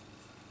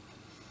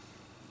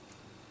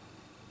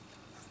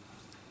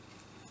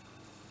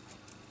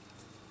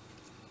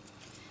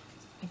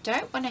 I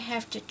don't want to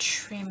have to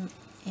trim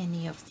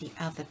any of the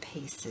other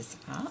pieces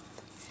up.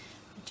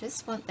 I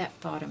just want that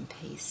bottom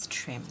piece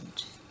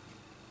trimmed.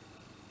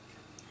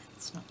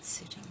 It's not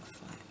sitting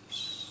flat.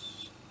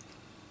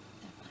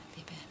 That might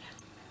be better.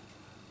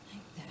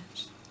 Like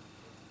that.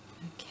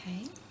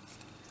 Okay.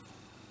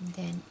 And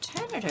then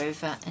turn it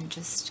over and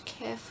just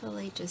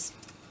carefully just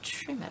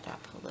trim it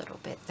up a little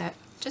bit. That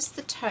just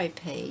the toe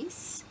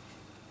piece.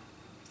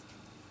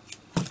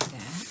 Like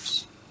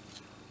that.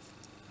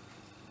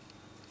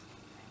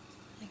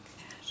 Like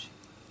that.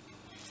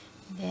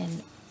 And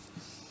then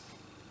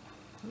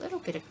a little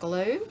bit of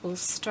glue will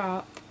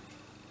stop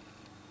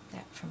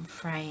that from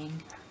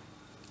fraying.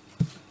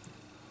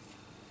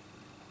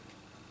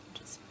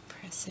 Just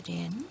press it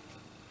in,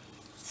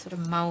 sort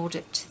of mould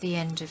it to the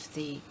end of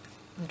the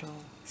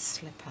little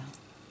slipper.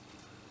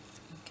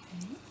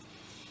 Okay,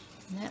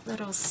 and that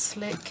little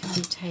slit can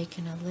be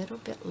taken a little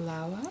bit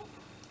lower,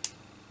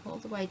 all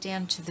the way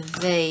down to the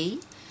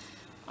V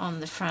on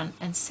the front,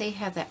 and see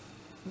how that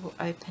will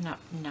open up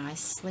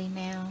nicely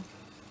now,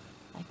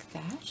 like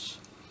that.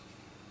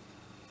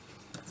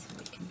 So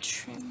we can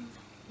trim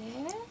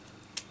there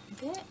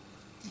a bit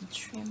and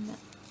trim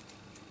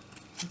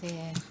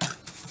there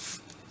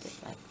a bit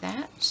like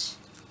that.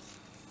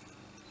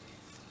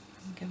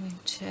 I'm going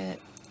to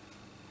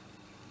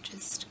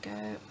just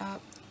go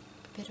up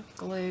a bit of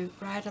glue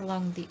right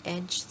along the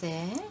edge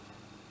there.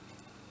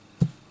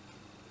 And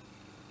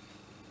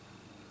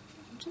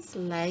just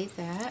lay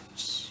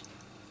that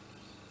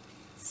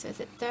so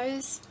that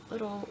those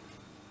little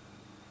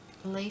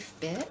leaf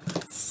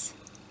bits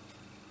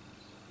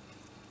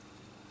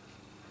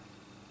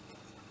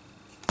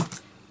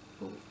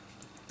will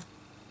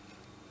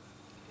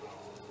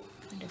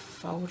kind of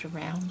fold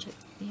around it,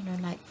 you know,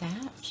 like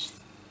that.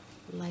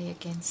 Lay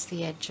against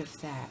the edge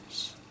of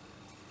that.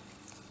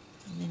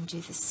 And then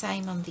do the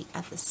same on the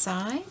other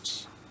side.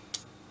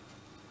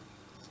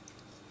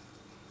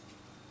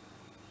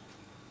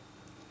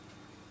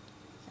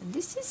 And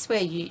this is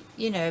where you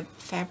know,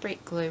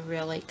 fabric glue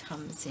really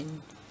comes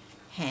in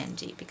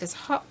handy, because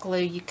hot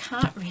glue, you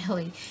can't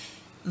really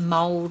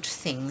mold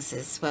things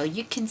as well.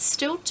 You can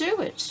still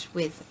do it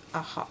with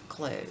a hot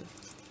glue.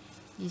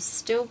 You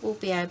still will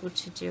be able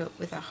to do it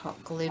with a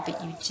hot glue,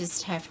 but you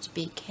just have to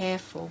be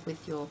careful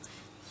with your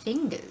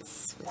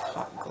fingers with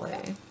hot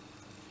glue.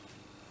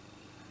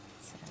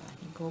 So I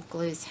think all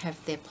glues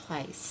have their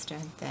place,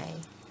 don't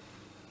they?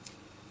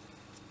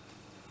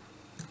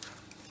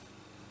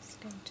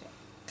 Just going to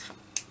cut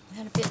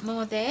that a bit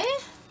more there.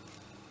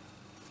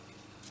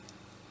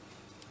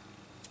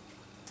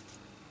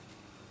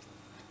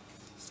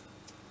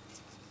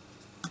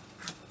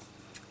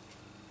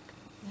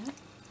 That.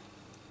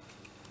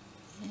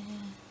 Yeah.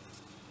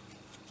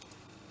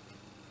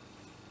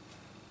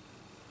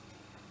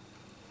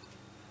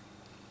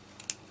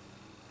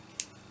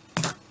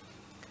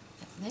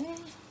 There.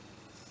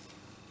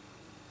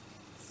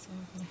 So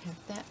we're going to have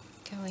that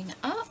going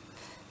up.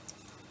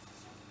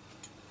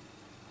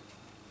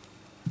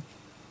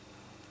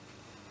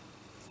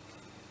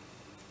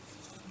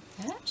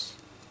 Like that.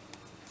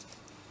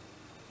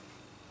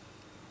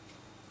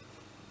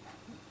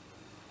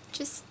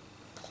 Just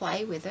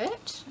play with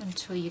it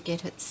until you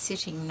get it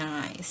sitting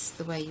nice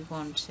the way you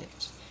want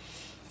it.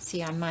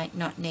 See, I might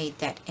not need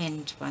that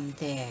end one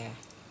there.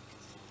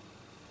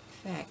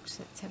 In fact,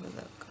 let's have a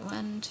look.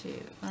 1,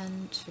 2,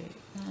 1, 2,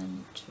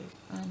 1, 2,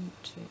 1,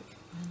 2,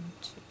 1,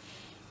 2.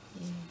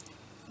 Yeah,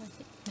 I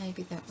think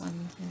maybe that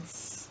one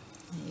has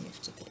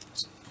moved a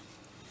bit.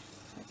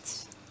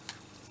 Let's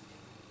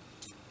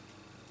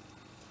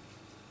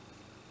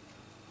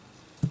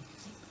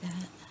like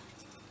that.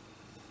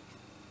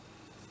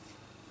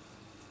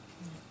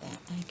 Like that.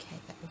 Okay,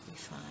 that will be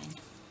fine.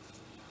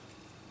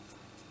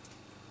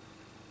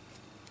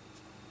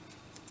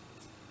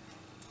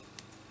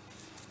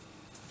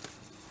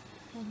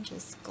 And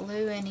just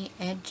glue any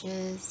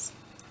edges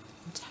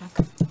and tuck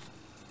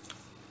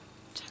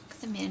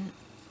them in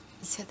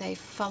so they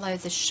follow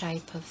the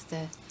shape of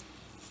the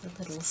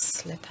little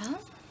slipper.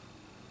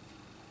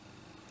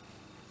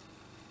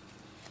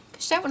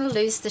 Because you don't want to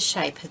lose the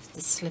shape of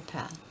the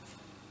slipper.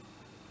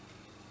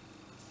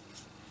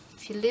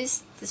 If you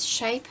lose the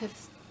shape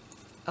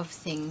of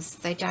things,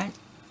 they don't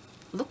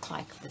look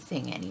like the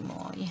thing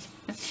anymore, you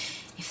know,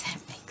 if that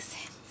makes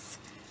sense.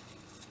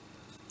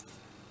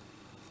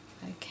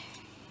 Okay, I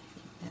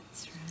think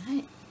that's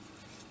right.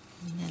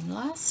 And then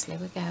lastly,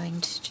 we're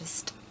going to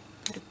just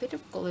put a bit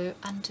of glue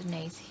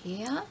underneath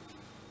here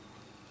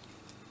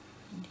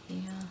and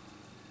here.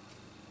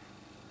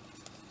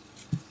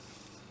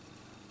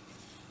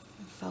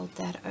 And fold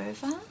that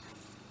over.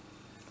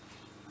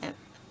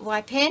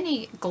 Wipe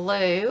any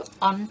glue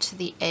onto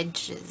the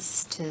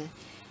edges to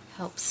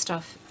help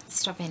stop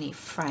any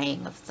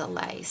fraying of the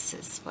lace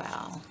as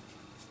well.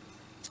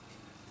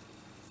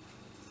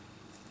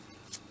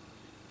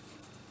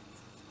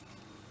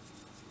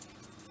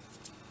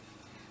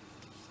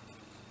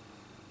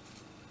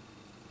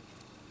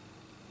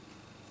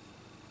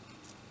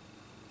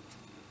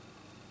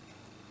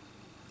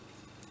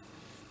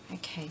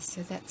 Okay,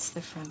 so that's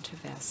the front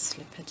of our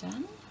slipper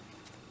done.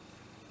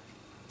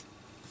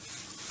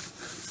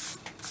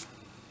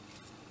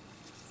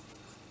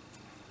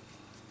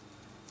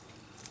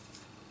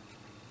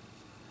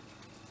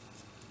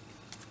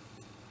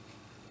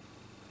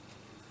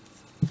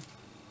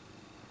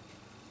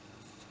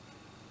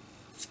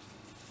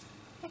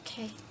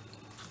 Okay,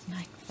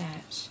 like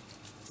that.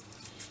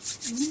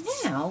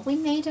 Now we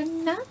need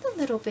another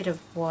little bit of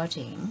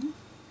wadding.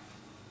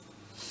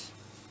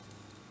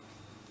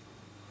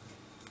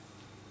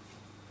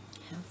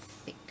 How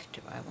thick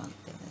do I want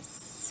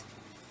this?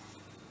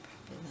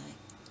 Probably like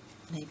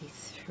maybe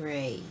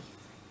 3.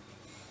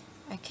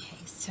 Okay,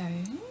 so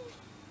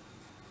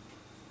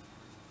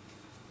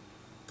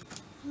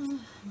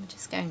I'm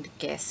just going to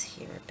guess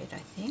here a bit, I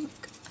think.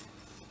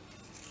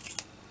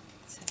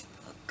 Let's have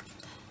a look.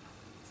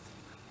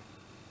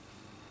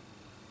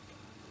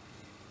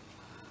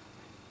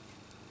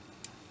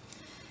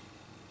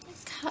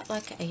 Cut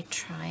like a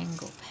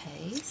triangle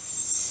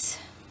piece.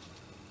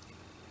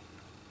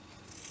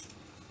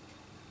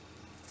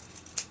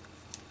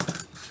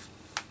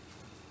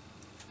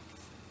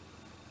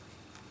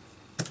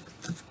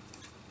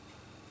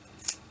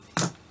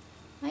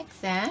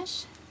 Like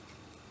that.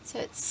 So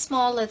it's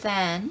smaller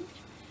than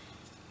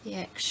the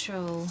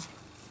actual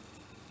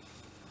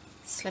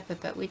slipper,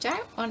 but we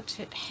don't want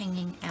it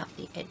hanging out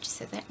the edge,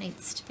 so that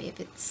needs to be a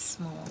bit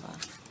smaller.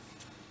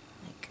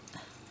 Like,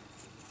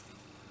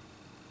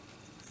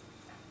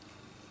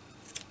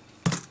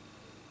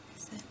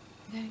 is that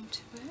going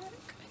to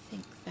work? I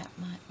think that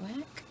might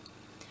work.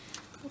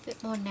 A little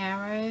bit more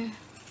narrow.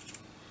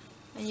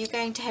 And you're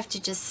going to have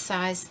to just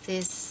size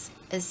this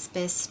as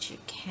best you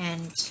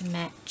can to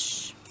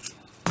match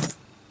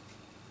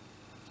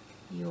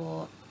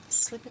your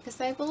slipper, because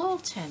they will all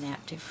turn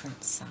out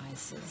different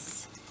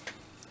sizes.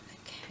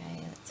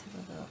 Okay, let's have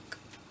a look.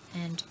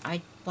 And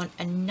I want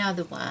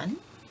another one,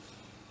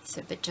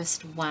 so but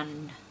just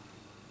one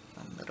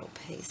little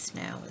piece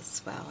now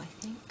as well, I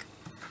think.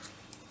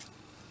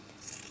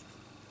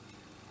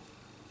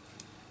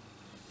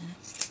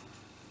 Like that.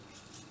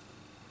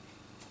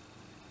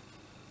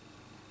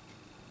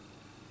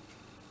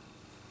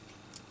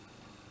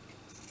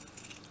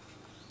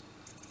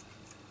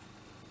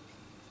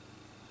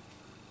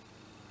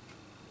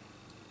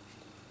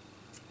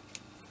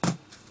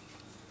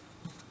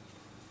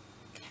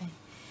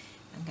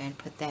 I'm going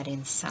to put that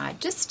inside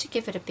just to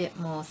give it a bit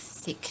more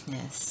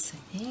thickness,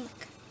 I think.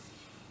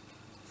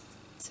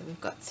 So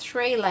we've got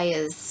 3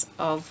 layers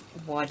of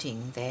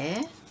wadding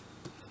there.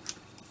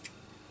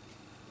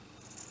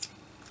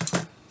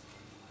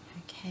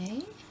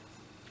 Okay.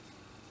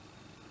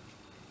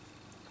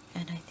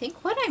 And I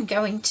think what I'm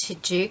going to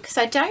do, because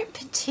I don't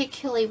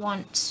particularly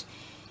want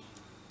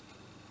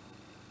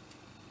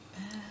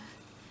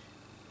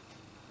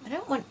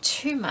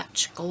too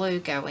much glue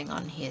going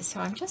on here, so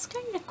I'm just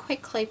going to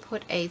quickly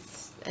put a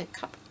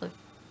couple of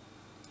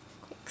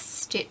quick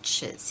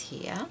stitches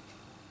here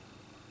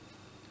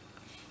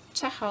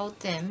to hold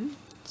them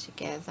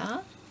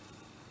together,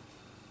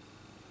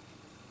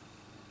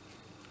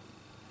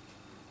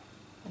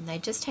 and they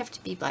just have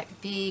to be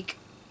like big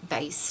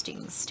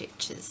basting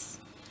stitches,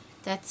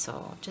 That's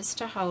all, just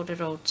to hold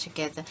it all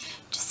together,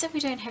 just so we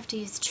don't have to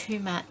use too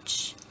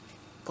much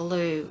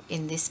glue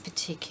in this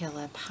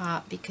particular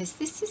part, because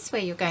this is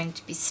where you're going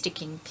to be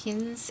sticking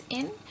pins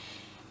in,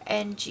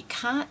 and you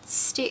can't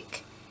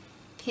stick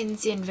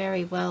pins in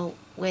very well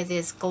where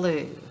there's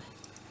glue,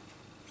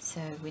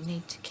 so we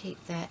need to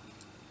keep that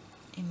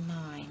in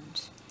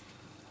mind.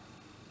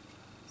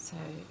 So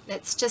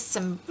that's just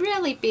some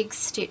really big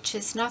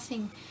stitches,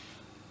 nothing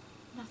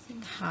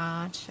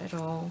hard at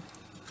all,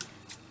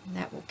 and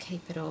that will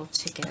keep it all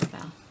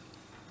together.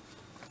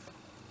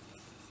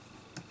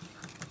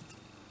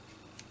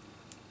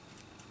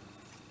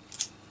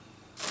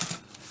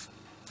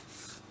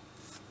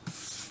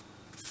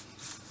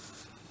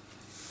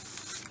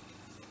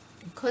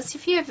 Of course,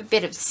 if you have a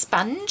bit of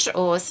sponge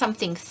or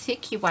something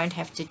thick, you won't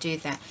have to do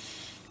that,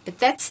 but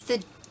that's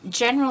the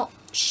general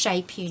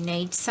shape you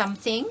need,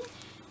 something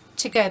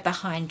to go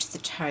behind the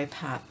toe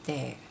part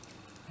there.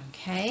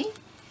 Okay,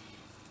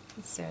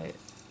 so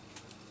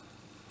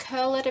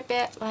curl it a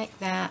bit like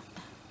that.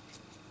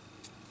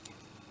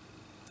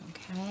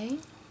 Okay,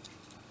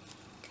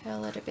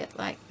 curl it a bit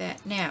like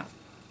that. Now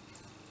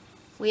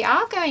we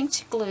are going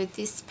to glue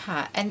this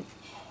part, and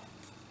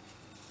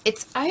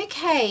it's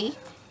okay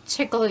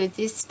to glue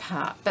this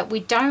part, but we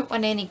don't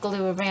want any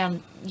glue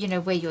around, you know,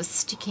 where you're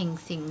sticking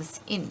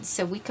things in,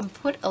 so we can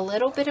put a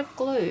little bit of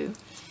glue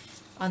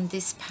on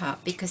this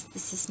part, because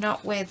this is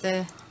not where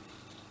the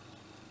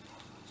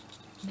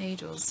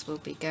needles will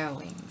be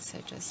going. So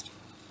just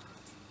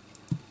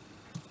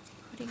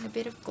putting a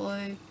bit of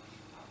glue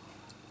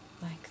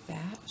like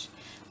that.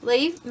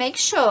 Make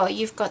sure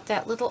you've got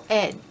that little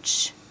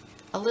edge,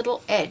 a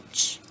little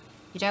edge.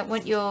 You don't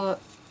want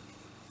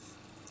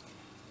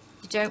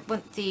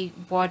the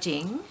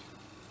wadding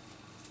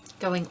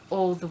going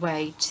all the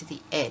way to the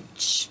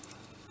edge.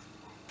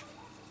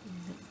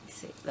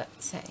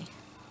 Let's see.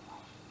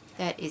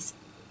 That is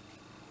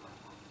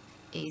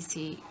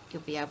easy.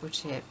 You'll be able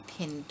to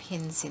pin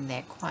pins in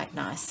there quite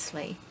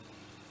nicely.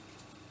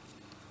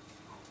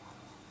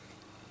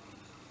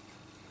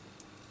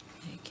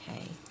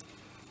 Okay,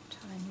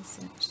 time is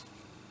it?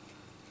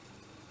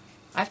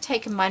 I've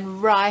taken mine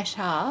right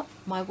up.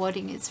 My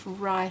wadding is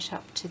right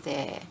up to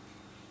there,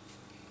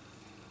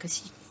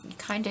 because you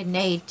kind of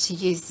need to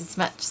use as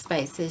much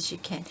space as you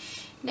can.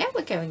 Now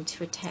we're going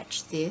to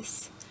attach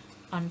this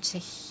onto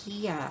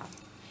here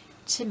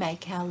to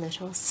make our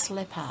little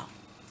slipper.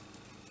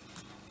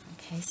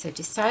 Okay, so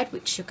decide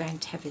which you're going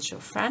to have as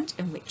your front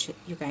and which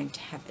you're going to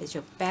have as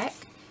your back.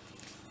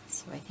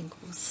 So I think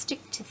we'll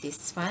stick to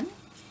this one.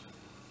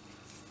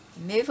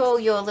 Move all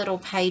your little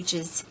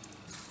pages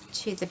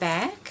to the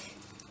back,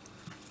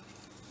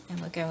 and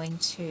we're going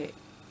to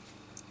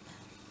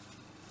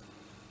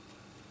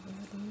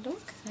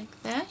look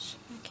like that.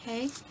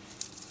 Okay,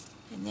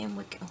 and then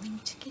we're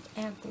going to get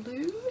our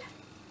glue.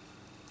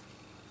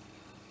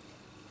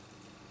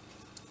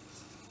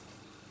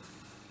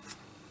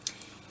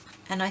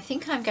 And I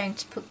think I'm going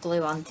to put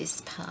glue on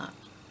this part,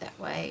 that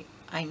way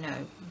I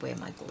know where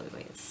my glue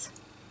is.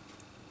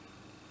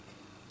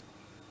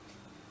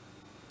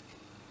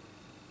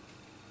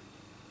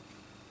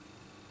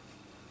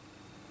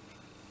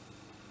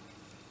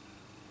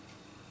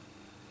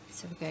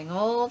 So we're going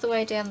all the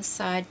way down the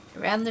side,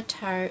 around the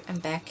toe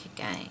and back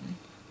again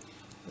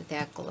with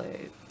our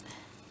glue.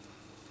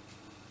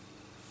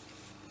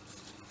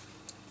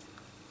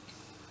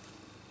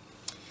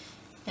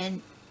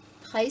 And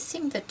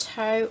placing the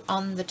toe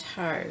on the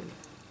toe,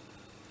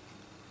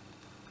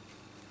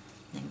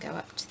 and go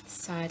up to the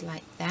side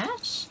like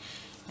that.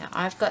 Now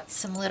I've got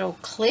some little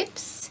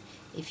clips.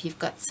 If you've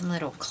got some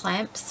little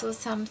clamps or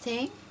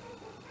something,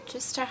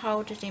 just to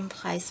hold it in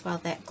place while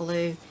that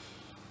glue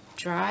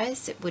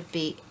dries, it would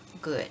be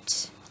good.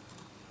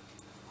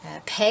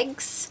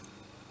 Pegs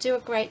do a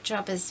great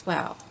job as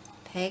well.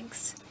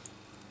 Pegs,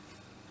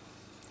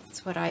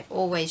 that's what I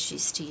always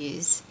used to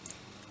use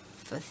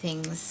for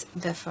things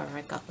before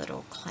I got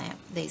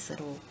these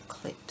little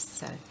clips.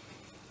 So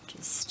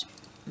just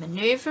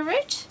maneuver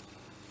it.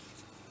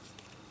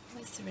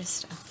 Where's the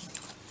rest?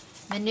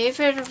 Okay.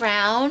 Maneuver it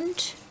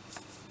around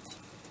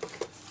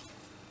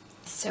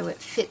so it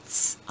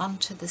fits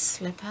onto the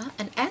slipper,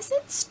 and as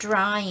it's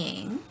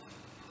drying,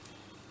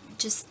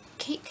 just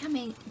keep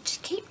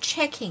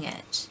checking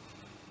it,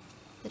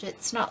 that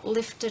it's not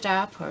lifted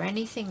up or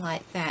anything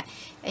like that,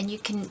 and you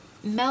can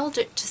meld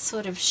it to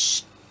sort of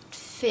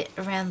fit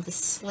around the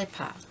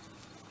slipper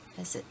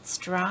as it's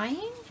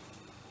drying.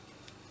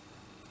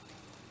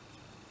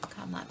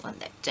 I might want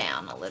that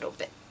down a little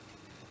bit,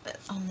 but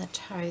on the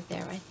toe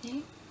there, I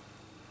think.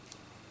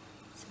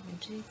 So we'll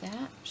do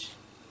that.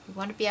 You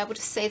want to be able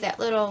to see that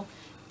little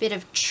bit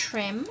of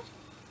trim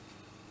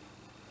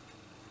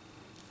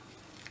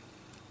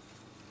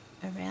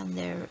around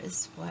there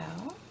as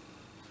well.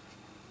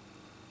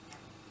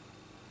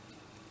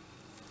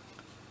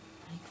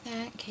 Like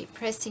that. Keep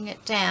pressing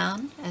it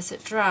down as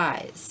it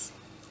dries.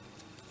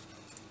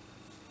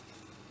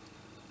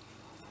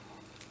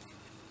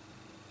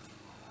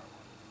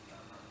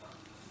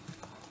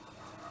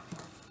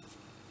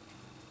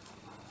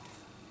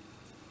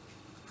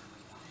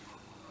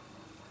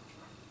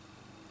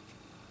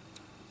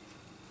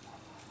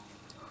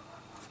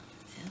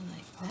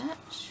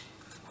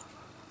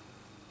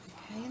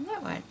 Okay, and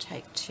that won't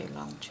take too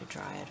long to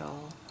dry at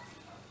all.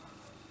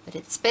 But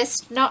it's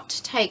best not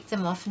to take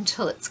them off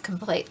until it's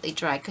completely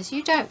dry, because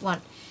you don't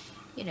want,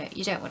 you know,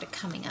 you don't want it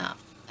coming up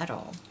at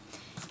all.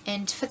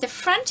 And for the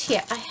front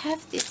here, I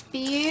have this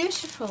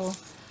beautiful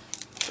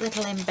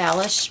little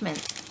embellishment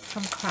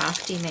from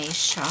Crafty Me's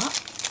shop.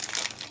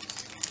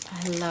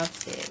 I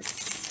love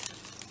this.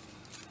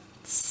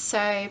 It's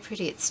so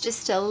pretty. It's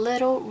just a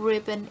little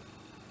ribbon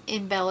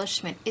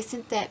embellishment.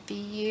 Isn't that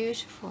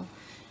beautiful?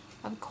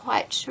 I'm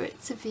quite sure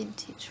it's a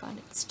vintage one.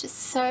 It's just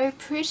so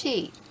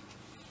pretty.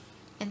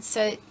 And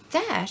so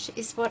that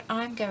is what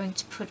I'm going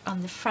to put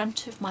on the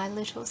front of my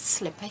little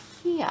slipper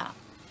here.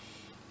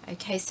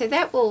 Okay, so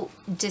that will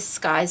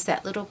disguise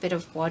that little bit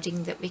of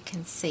wadding that we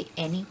can see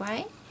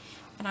anyway.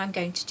 And I'm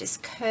going to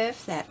just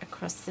curve that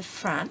across the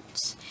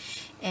front.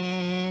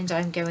 And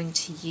I'm going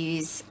to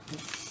use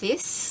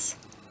this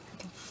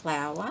little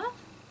flower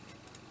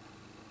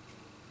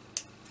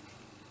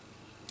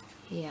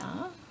here.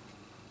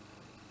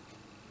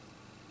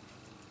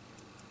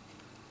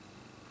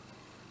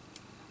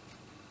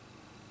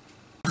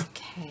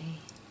 Okay.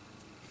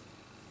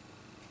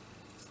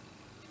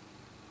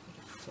 Bit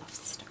of fluff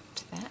stuck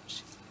to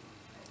that.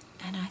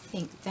 And I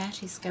think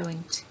that is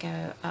going to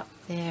go up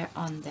there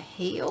on the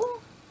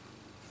heel.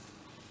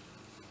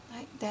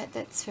 Like that.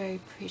 That's very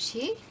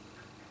pretty.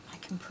 I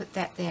can put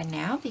that there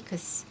now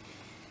because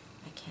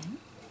I can.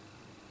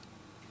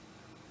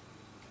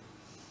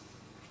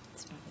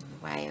 It's not in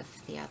the way of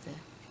the other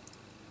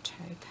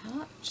toe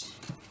part.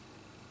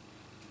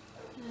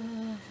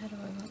 How do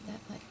I want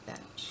that? Like that.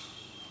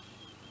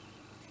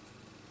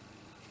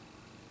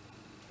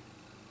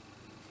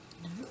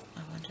 No,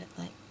 I want it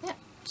like that.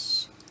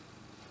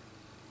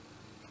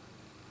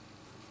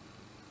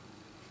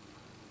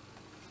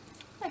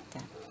 Like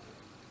that.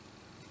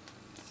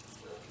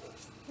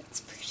 That's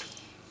pretty.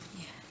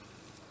 Yeah.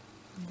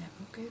 And that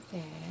will go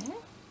there.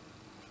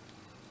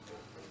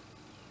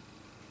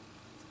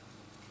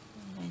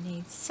 And I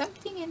need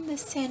something in the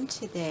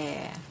center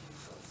there.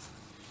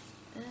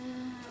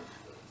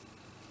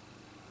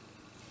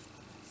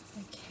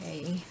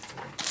 Okay.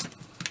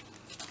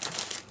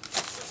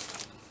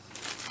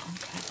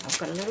 I've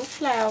got a little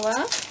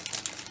flower.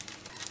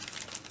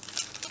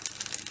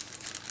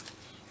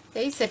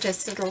 These are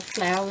just little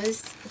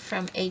flowers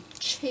from a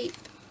cheap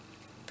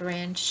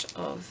branch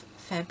of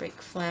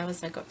fabric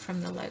flowers I got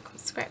from the local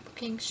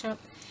scrapbooking shop.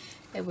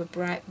 They were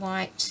bright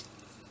white,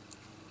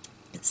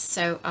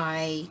 so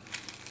I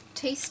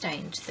tea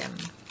stained them,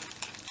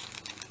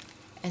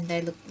 and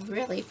they look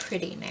really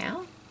pretty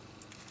now.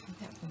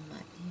 That one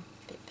might be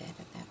a bit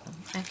better, that one.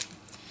 Okay.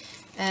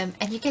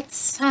 And you get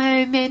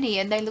so many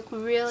and they look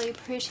really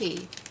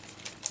pretty.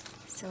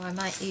 So I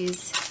might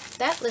use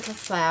that little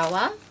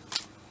flower.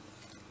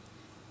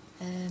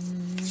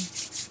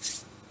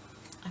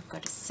 I've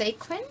got a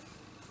sequin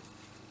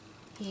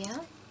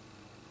here.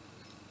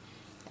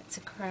 That's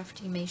a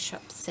Crafty Me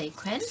shop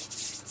sequin.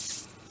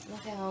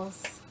 What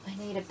else? I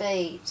need a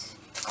bead.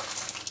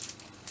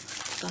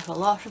 Got a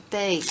lot of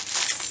beads.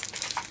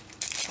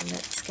 So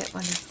let's get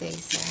one of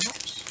these out.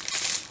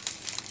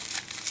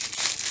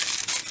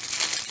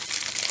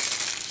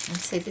 And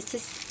see, this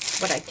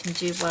is what I can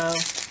do while...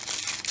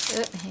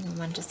 Oh, hang on,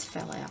 one just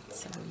fell out,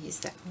 so we'll use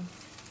that one.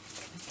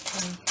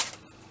 Okay.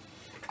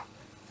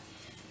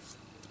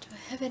 Do I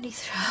have any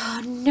thread?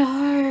 Oh,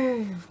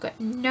 no! I've got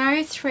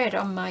no thread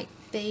on my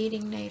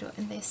beading needle,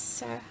 and they're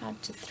so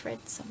hard to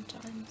thread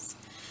sometimes.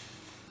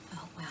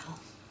 Oh, well.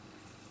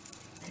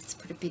 Let's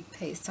put a big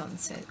piece on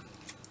so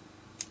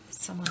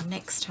someone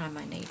next time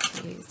I need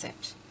to use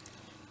it.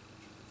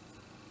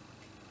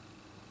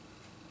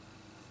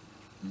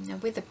 Now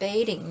with a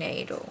beading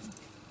needle,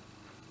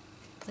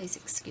 please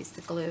excuse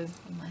the glue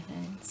on my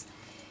hands,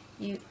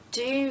 you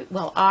do,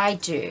 well I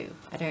do,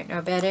 I don't know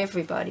about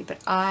everybody, but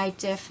I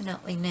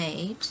definitely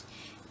need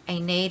a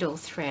needle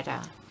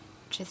threader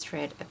to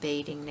thread a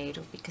beading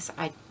needle, because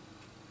I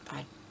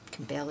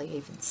can barely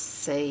even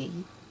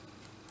see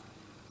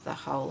the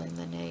hole in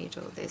the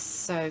needle. They're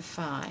so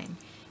fine,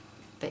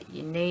 but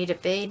you need a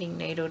beading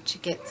needle to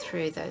get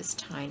through those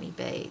tiny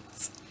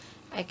beads.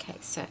 Okay,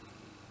 so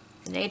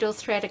the needle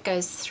threader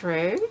goes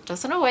through.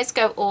 Doesn't always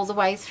go all the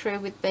way through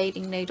with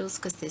beading needles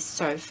because they're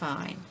so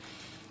fine.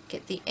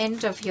 Get the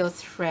end of your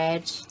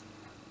thread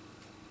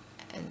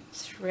and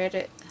thread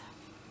it.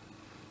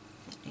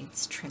 It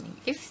needs trimming.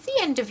 If the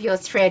end of your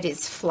thread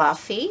is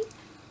fluffy,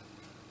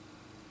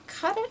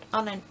 cut it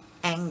on an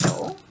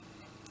angle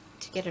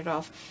to get it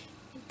off.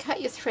 Cut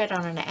your thread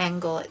on an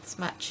angle. It's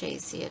much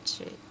easier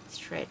to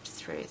thread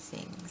through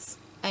things.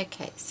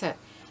 Okay, so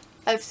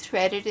I've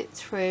threaded it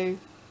through.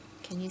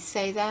 Can you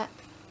see that?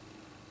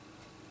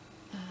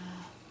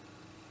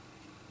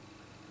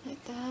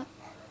 Like that.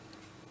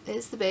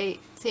 There's the bead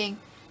thing.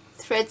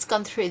 Thread's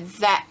gone through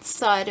that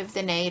side of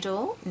the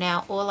needle.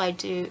 Now all I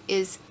do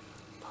is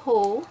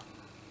pull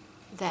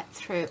that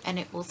through and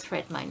it will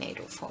thread my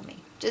needle for me,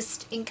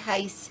 just in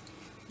case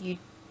you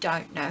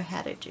don't know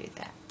how to do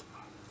that.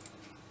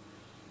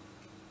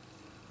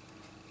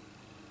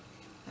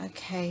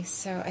 Okay,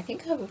 so I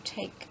think I will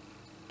take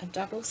a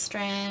double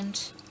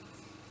strand.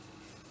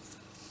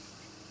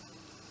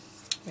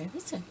 Where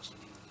is it?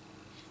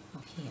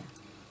 Oh, here.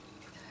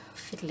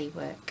 Fiddly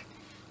work.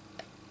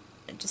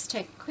 Just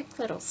take a quick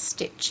little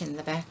stitch in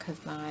the back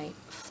of my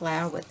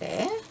flower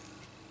there.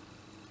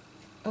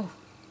 Oh,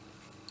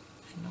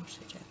 I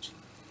knotted it.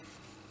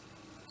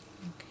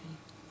 Okay.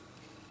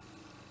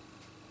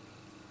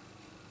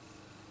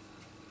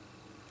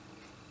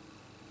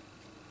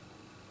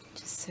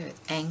 Just so it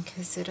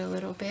anchors it a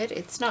little bit.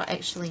 It's not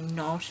actually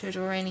knotted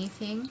or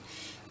anything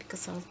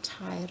because I'll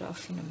tie it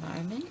off in a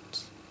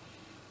moment.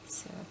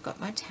 So I've got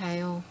my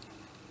tail.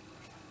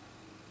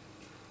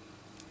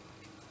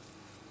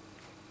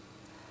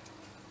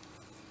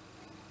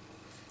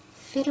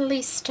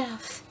 Fiddly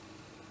stuff.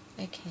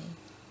 Okay,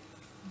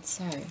 and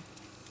so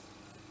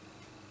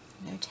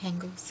no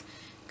tangles.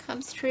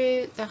 Come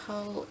through the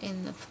hole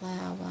in the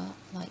flower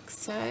like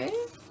so.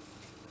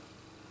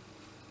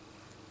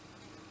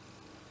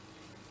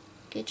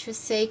 Get your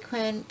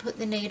sequin, put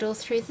the needle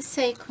through the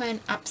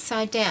sequin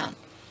upside down.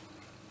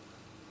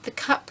 The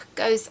cup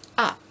goes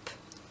up.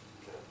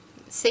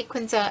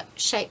 Sequins are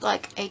shaped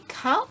like a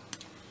cup,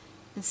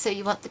 and so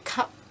you want the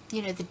cup,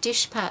 you know, the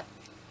dish part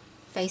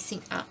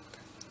facing up.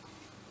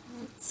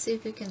 Let's see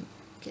if we can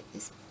get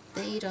this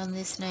bead on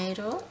this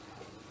needle.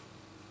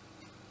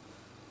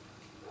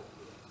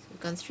 So we've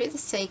gone through the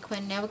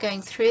sequin, now we're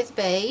going through the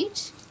bead.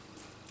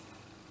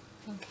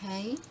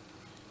 Okay,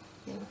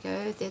 there we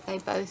go, there they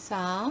both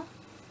are.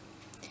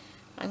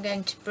 I'm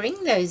going to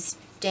bring those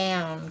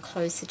down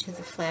closer to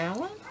the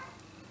flower,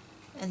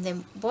 and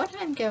then what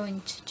I'm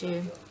going to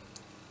do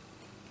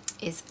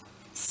is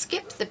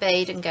skip the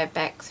bead and go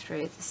back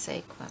through the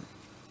sequin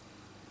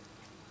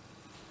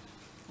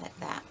like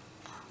that.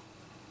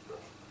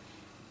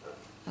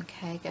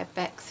 Okay, go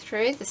back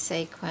through the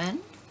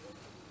sequin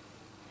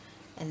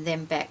and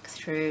then back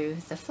through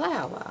the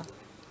flower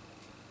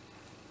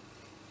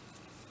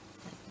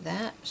like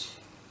that,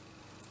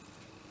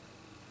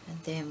 and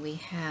then we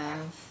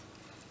have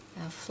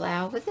our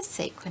flower with a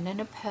sequin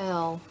and a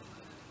pearl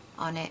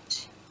on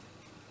it.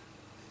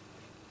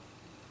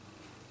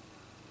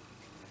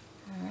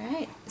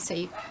 Alright, so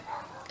you,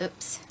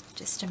 oops,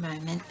 just a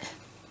moment,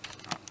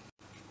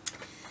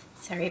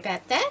 sorry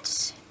about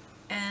that.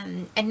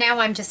 And now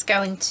I'm just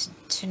going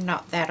to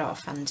knot that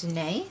off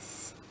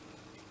underneath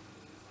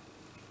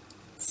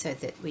so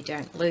that we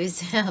don't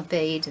lose our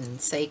bead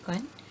and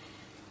sequin.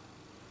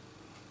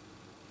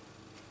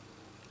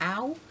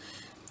 Ow!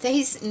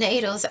 These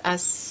needles are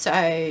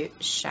so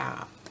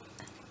sharp.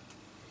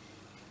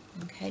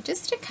 Okay,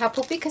 just a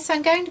couple because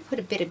I'm going to put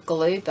a bit of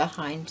glue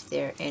behind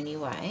there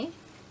anyway.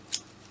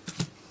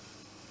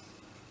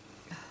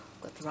 Oh,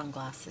 I've got the wrong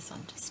glasses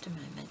on, just a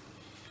moment.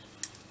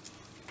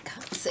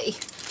 Can't see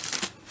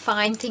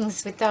fine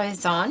things with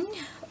those on.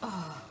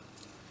 Oh,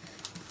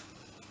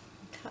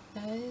 cut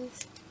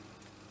those.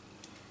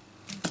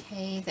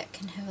 Okay, that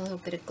can have a little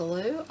bit of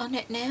glue on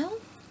it now.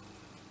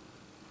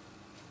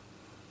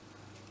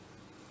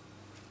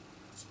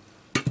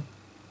 And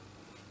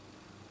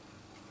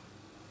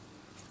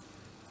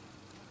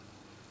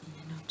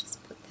then I'll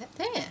just put that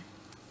there.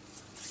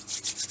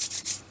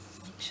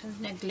 Make sure there's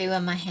no glue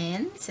on my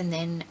hands, and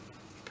then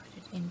put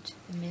it into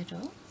the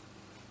middle.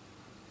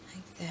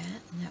 Like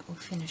that, and that will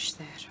finish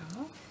that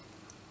off.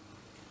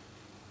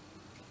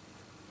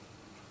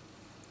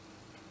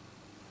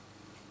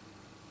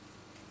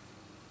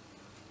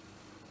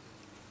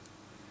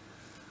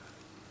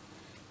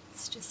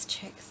 Let's just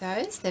check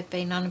those. They've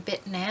been on a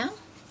bit now.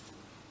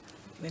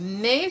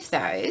 Remove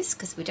those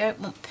because we don't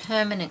want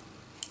permanent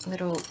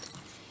little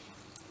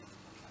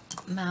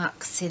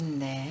marks in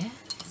there.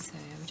 So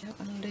we don't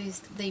want to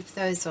leave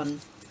those on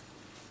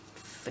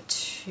for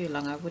too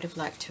long. I would have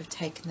liked to have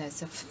taken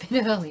those off a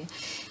bit earlier.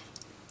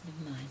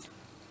 Never mind.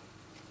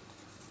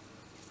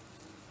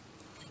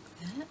 Like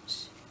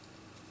that.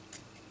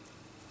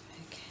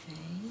 Okay.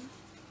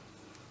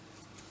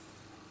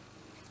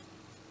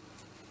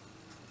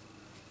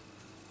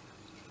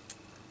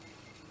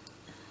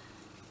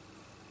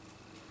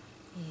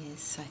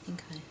 Yes, I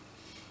think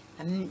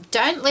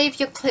don't leave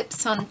your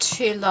clips on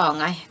too long.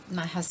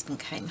 My husband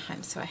came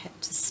home, so I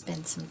had to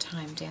spend some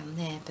time down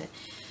there, but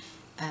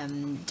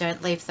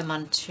don't leave them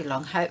on too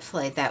long.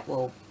 Hopefully that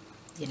will,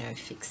 you know,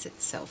 fix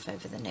itself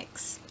over the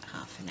next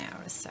half an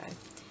hour or so.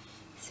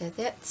 So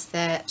that's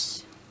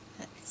that.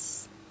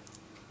 That's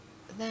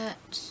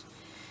that.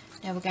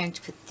 Now we're going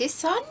to put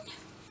this on,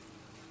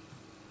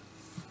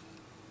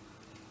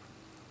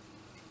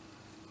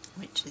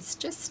 which is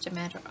just a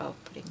matter of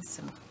putting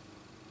some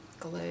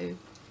glue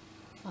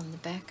on the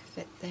back of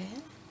it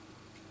there.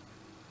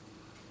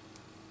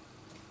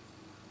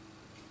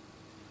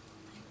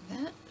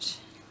 Like that.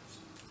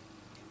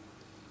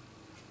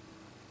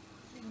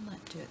 I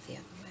might do it the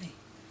other way.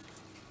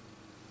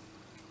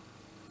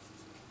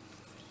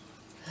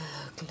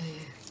 Oh,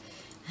 glue.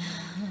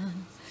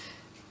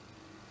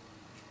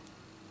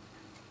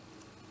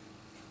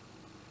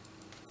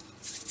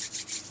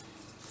 Let's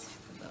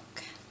have a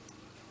look.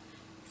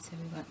 So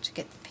we want to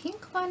get the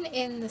pink one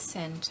in the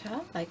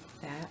center like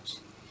that,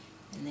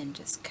 and and then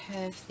just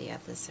curve the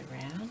others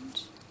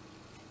around.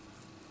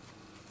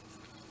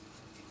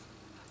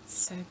 It's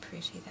so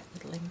pretty, that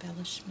little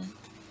embellishment.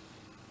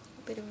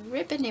 A bit of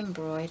ribbon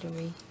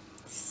embroidery,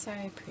 so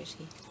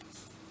pretty.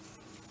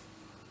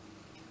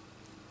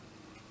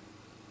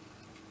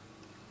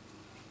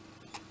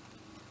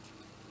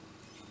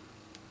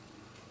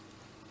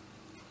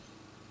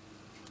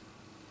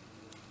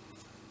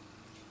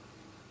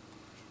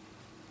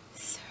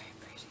 So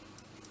pretty.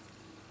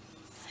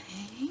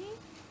 Okay.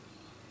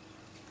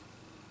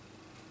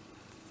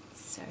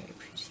 So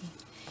pretty.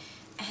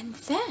 And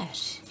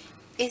that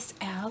is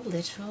our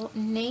little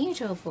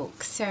needle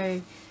book.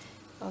 So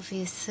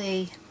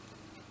obviously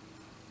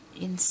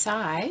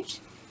inside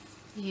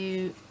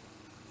you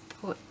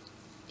put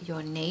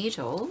your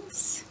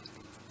needles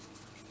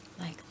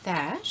like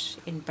that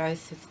in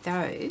both of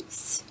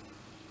those.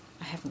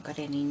 I haven't got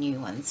any new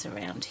ones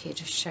around here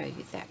to show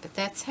you that, but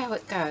that's how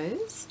it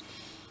goes.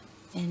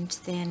 And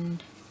then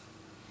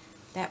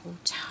that will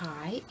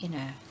tie in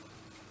a,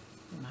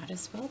 you might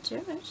as well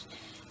do it.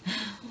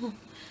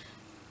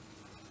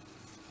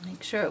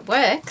 Make sure it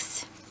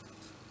works.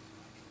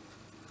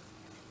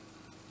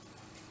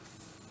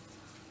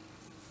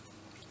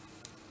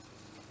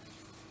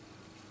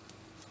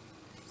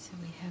 So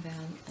we have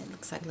our, it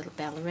looks like a little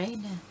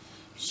ballerina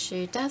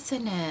shoe,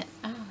 doesn't it?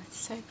 Oh, it's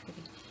so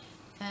pretty.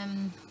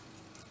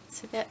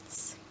 So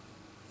that's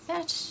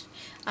that.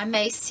 I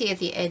may sear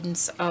the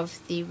ends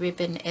of the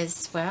ribbon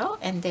as well,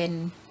 and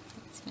then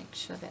let's make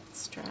sure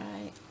that's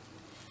dry.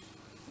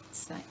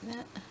 It's like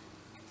that.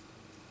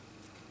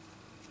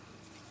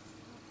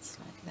 It's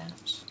like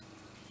that.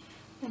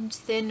 And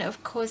then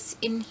of course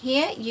in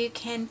here you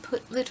can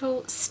put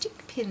little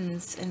stick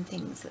pins and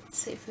things. Let's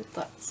see if we've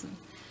got some.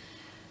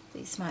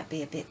 These might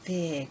be a bit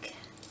big.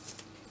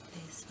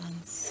 These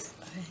ones,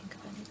 I think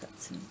I've only got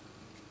some.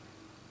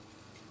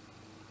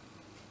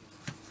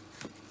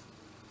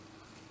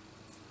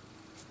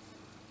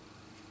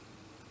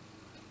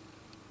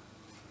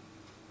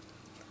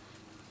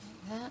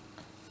 Like that.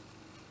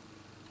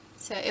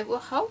 So it will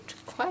hold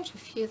quite a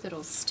few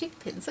little stick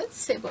pins. Let's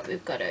see what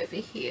we've got over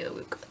here.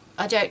 We've got,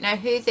 I don't know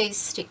who these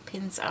stick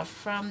pins are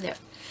from.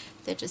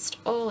 They're just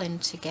all in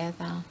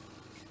together.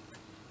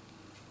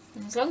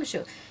 And as long as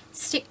your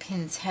stick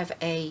pins have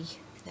a,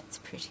 that's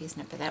pretty, isn't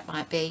it? But that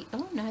might be,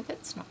 oh no,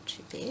 that's not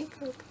too big.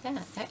 Look at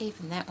that. That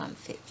even that one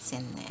fits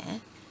in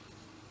there.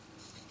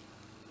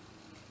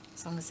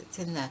 As long as it's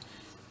in the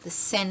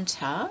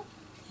center.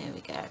 There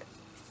we go.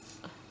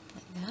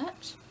 Like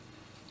that.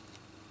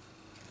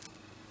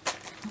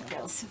 What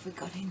else have we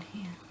got in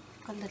here?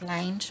 Got a little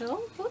angel.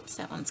 Whoops,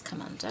 that one's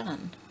come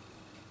undone.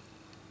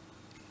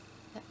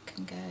 That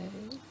can go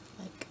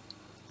like,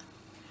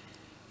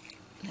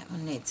 that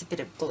one needs a bit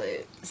of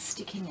glue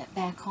sticking it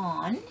back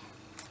on.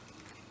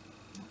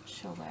 Not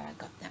sure where I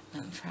got that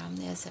one from.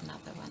 There's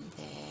another one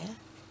there.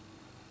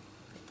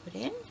 Put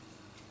in.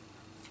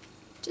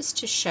 Just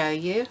to show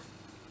you,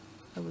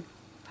 I would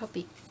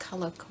probably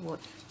colour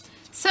coordinate.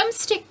 Some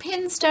stick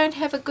pins don't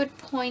have a good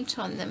point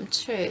on them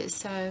too,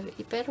 so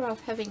you're better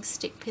off having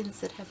stick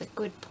pins that have a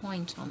good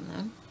point on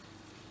them.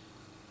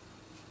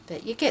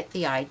 But you get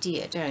the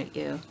idea, don't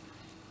you?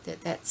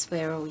 That that's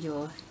where all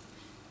your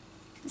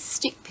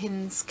stick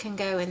pins can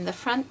go in the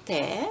front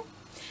there.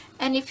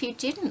 And if you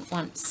didn't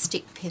want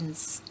stick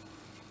pins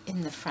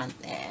in the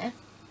front there,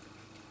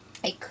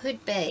 it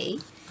could be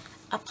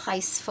a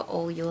place for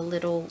all your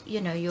little,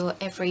 you know, your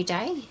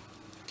everyday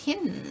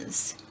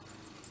pins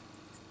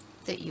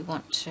that you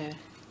want to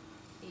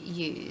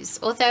use.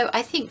 Although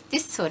I think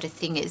this sort of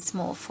thing is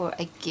more for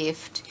a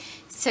gift,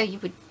 so you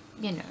would,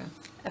 you know,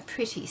 a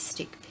pretty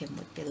stick pin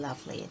would be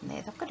lovely in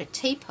there. I've got a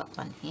teapot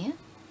one here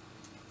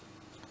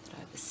that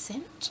I was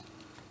sent.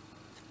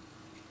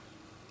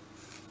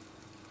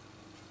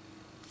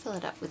 Fill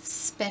it up with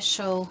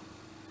special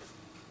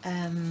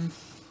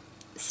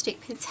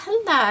stick pins.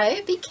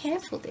 Hello, be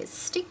careful, there's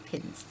stick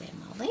pins there,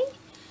 Molly.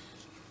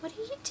 What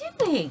are you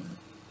doing?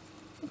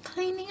 You're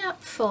cleaning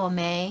up for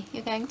me.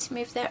 You're going to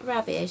move that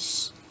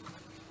rubbish.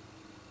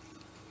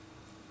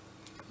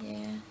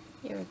 Yeah,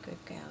 you're a good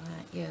girl,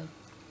 aren't you?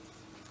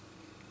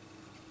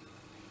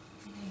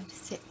 You're going to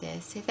sit there.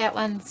 See, that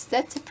one's,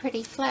 that's a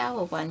pretty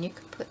flower one. You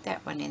could put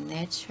that one in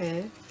there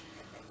too.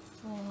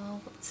 Oh,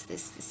 what's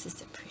this? This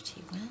is a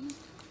pretty one.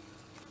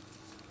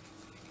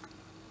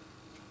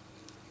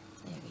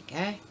 There we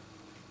go.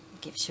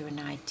 It gives you an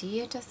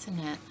idea, doesn't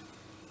it?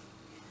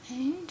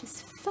 And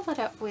just fill it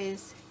up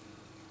with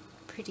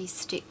pretty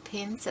stick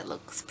pins. It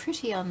looks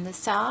pretty on the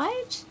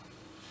side,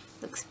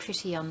 looks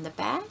pretty on the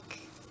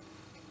back,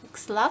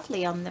 looks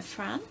lovely on the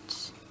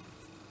front.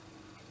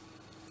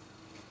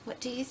 What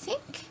do you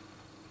think?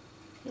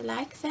 You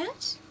like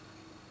that?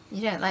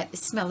 You don't like the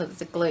smell of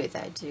the glue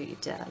though, do you,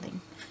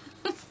 darling?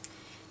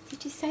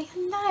 Did you say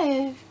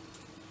hello?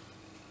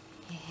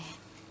 Yeah.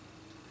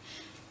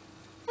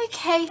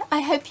 Okay,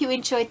 I hope you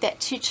enjoyed that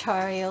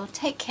tutorial.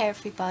 Take care,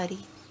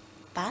 everybody.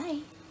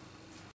 Bye.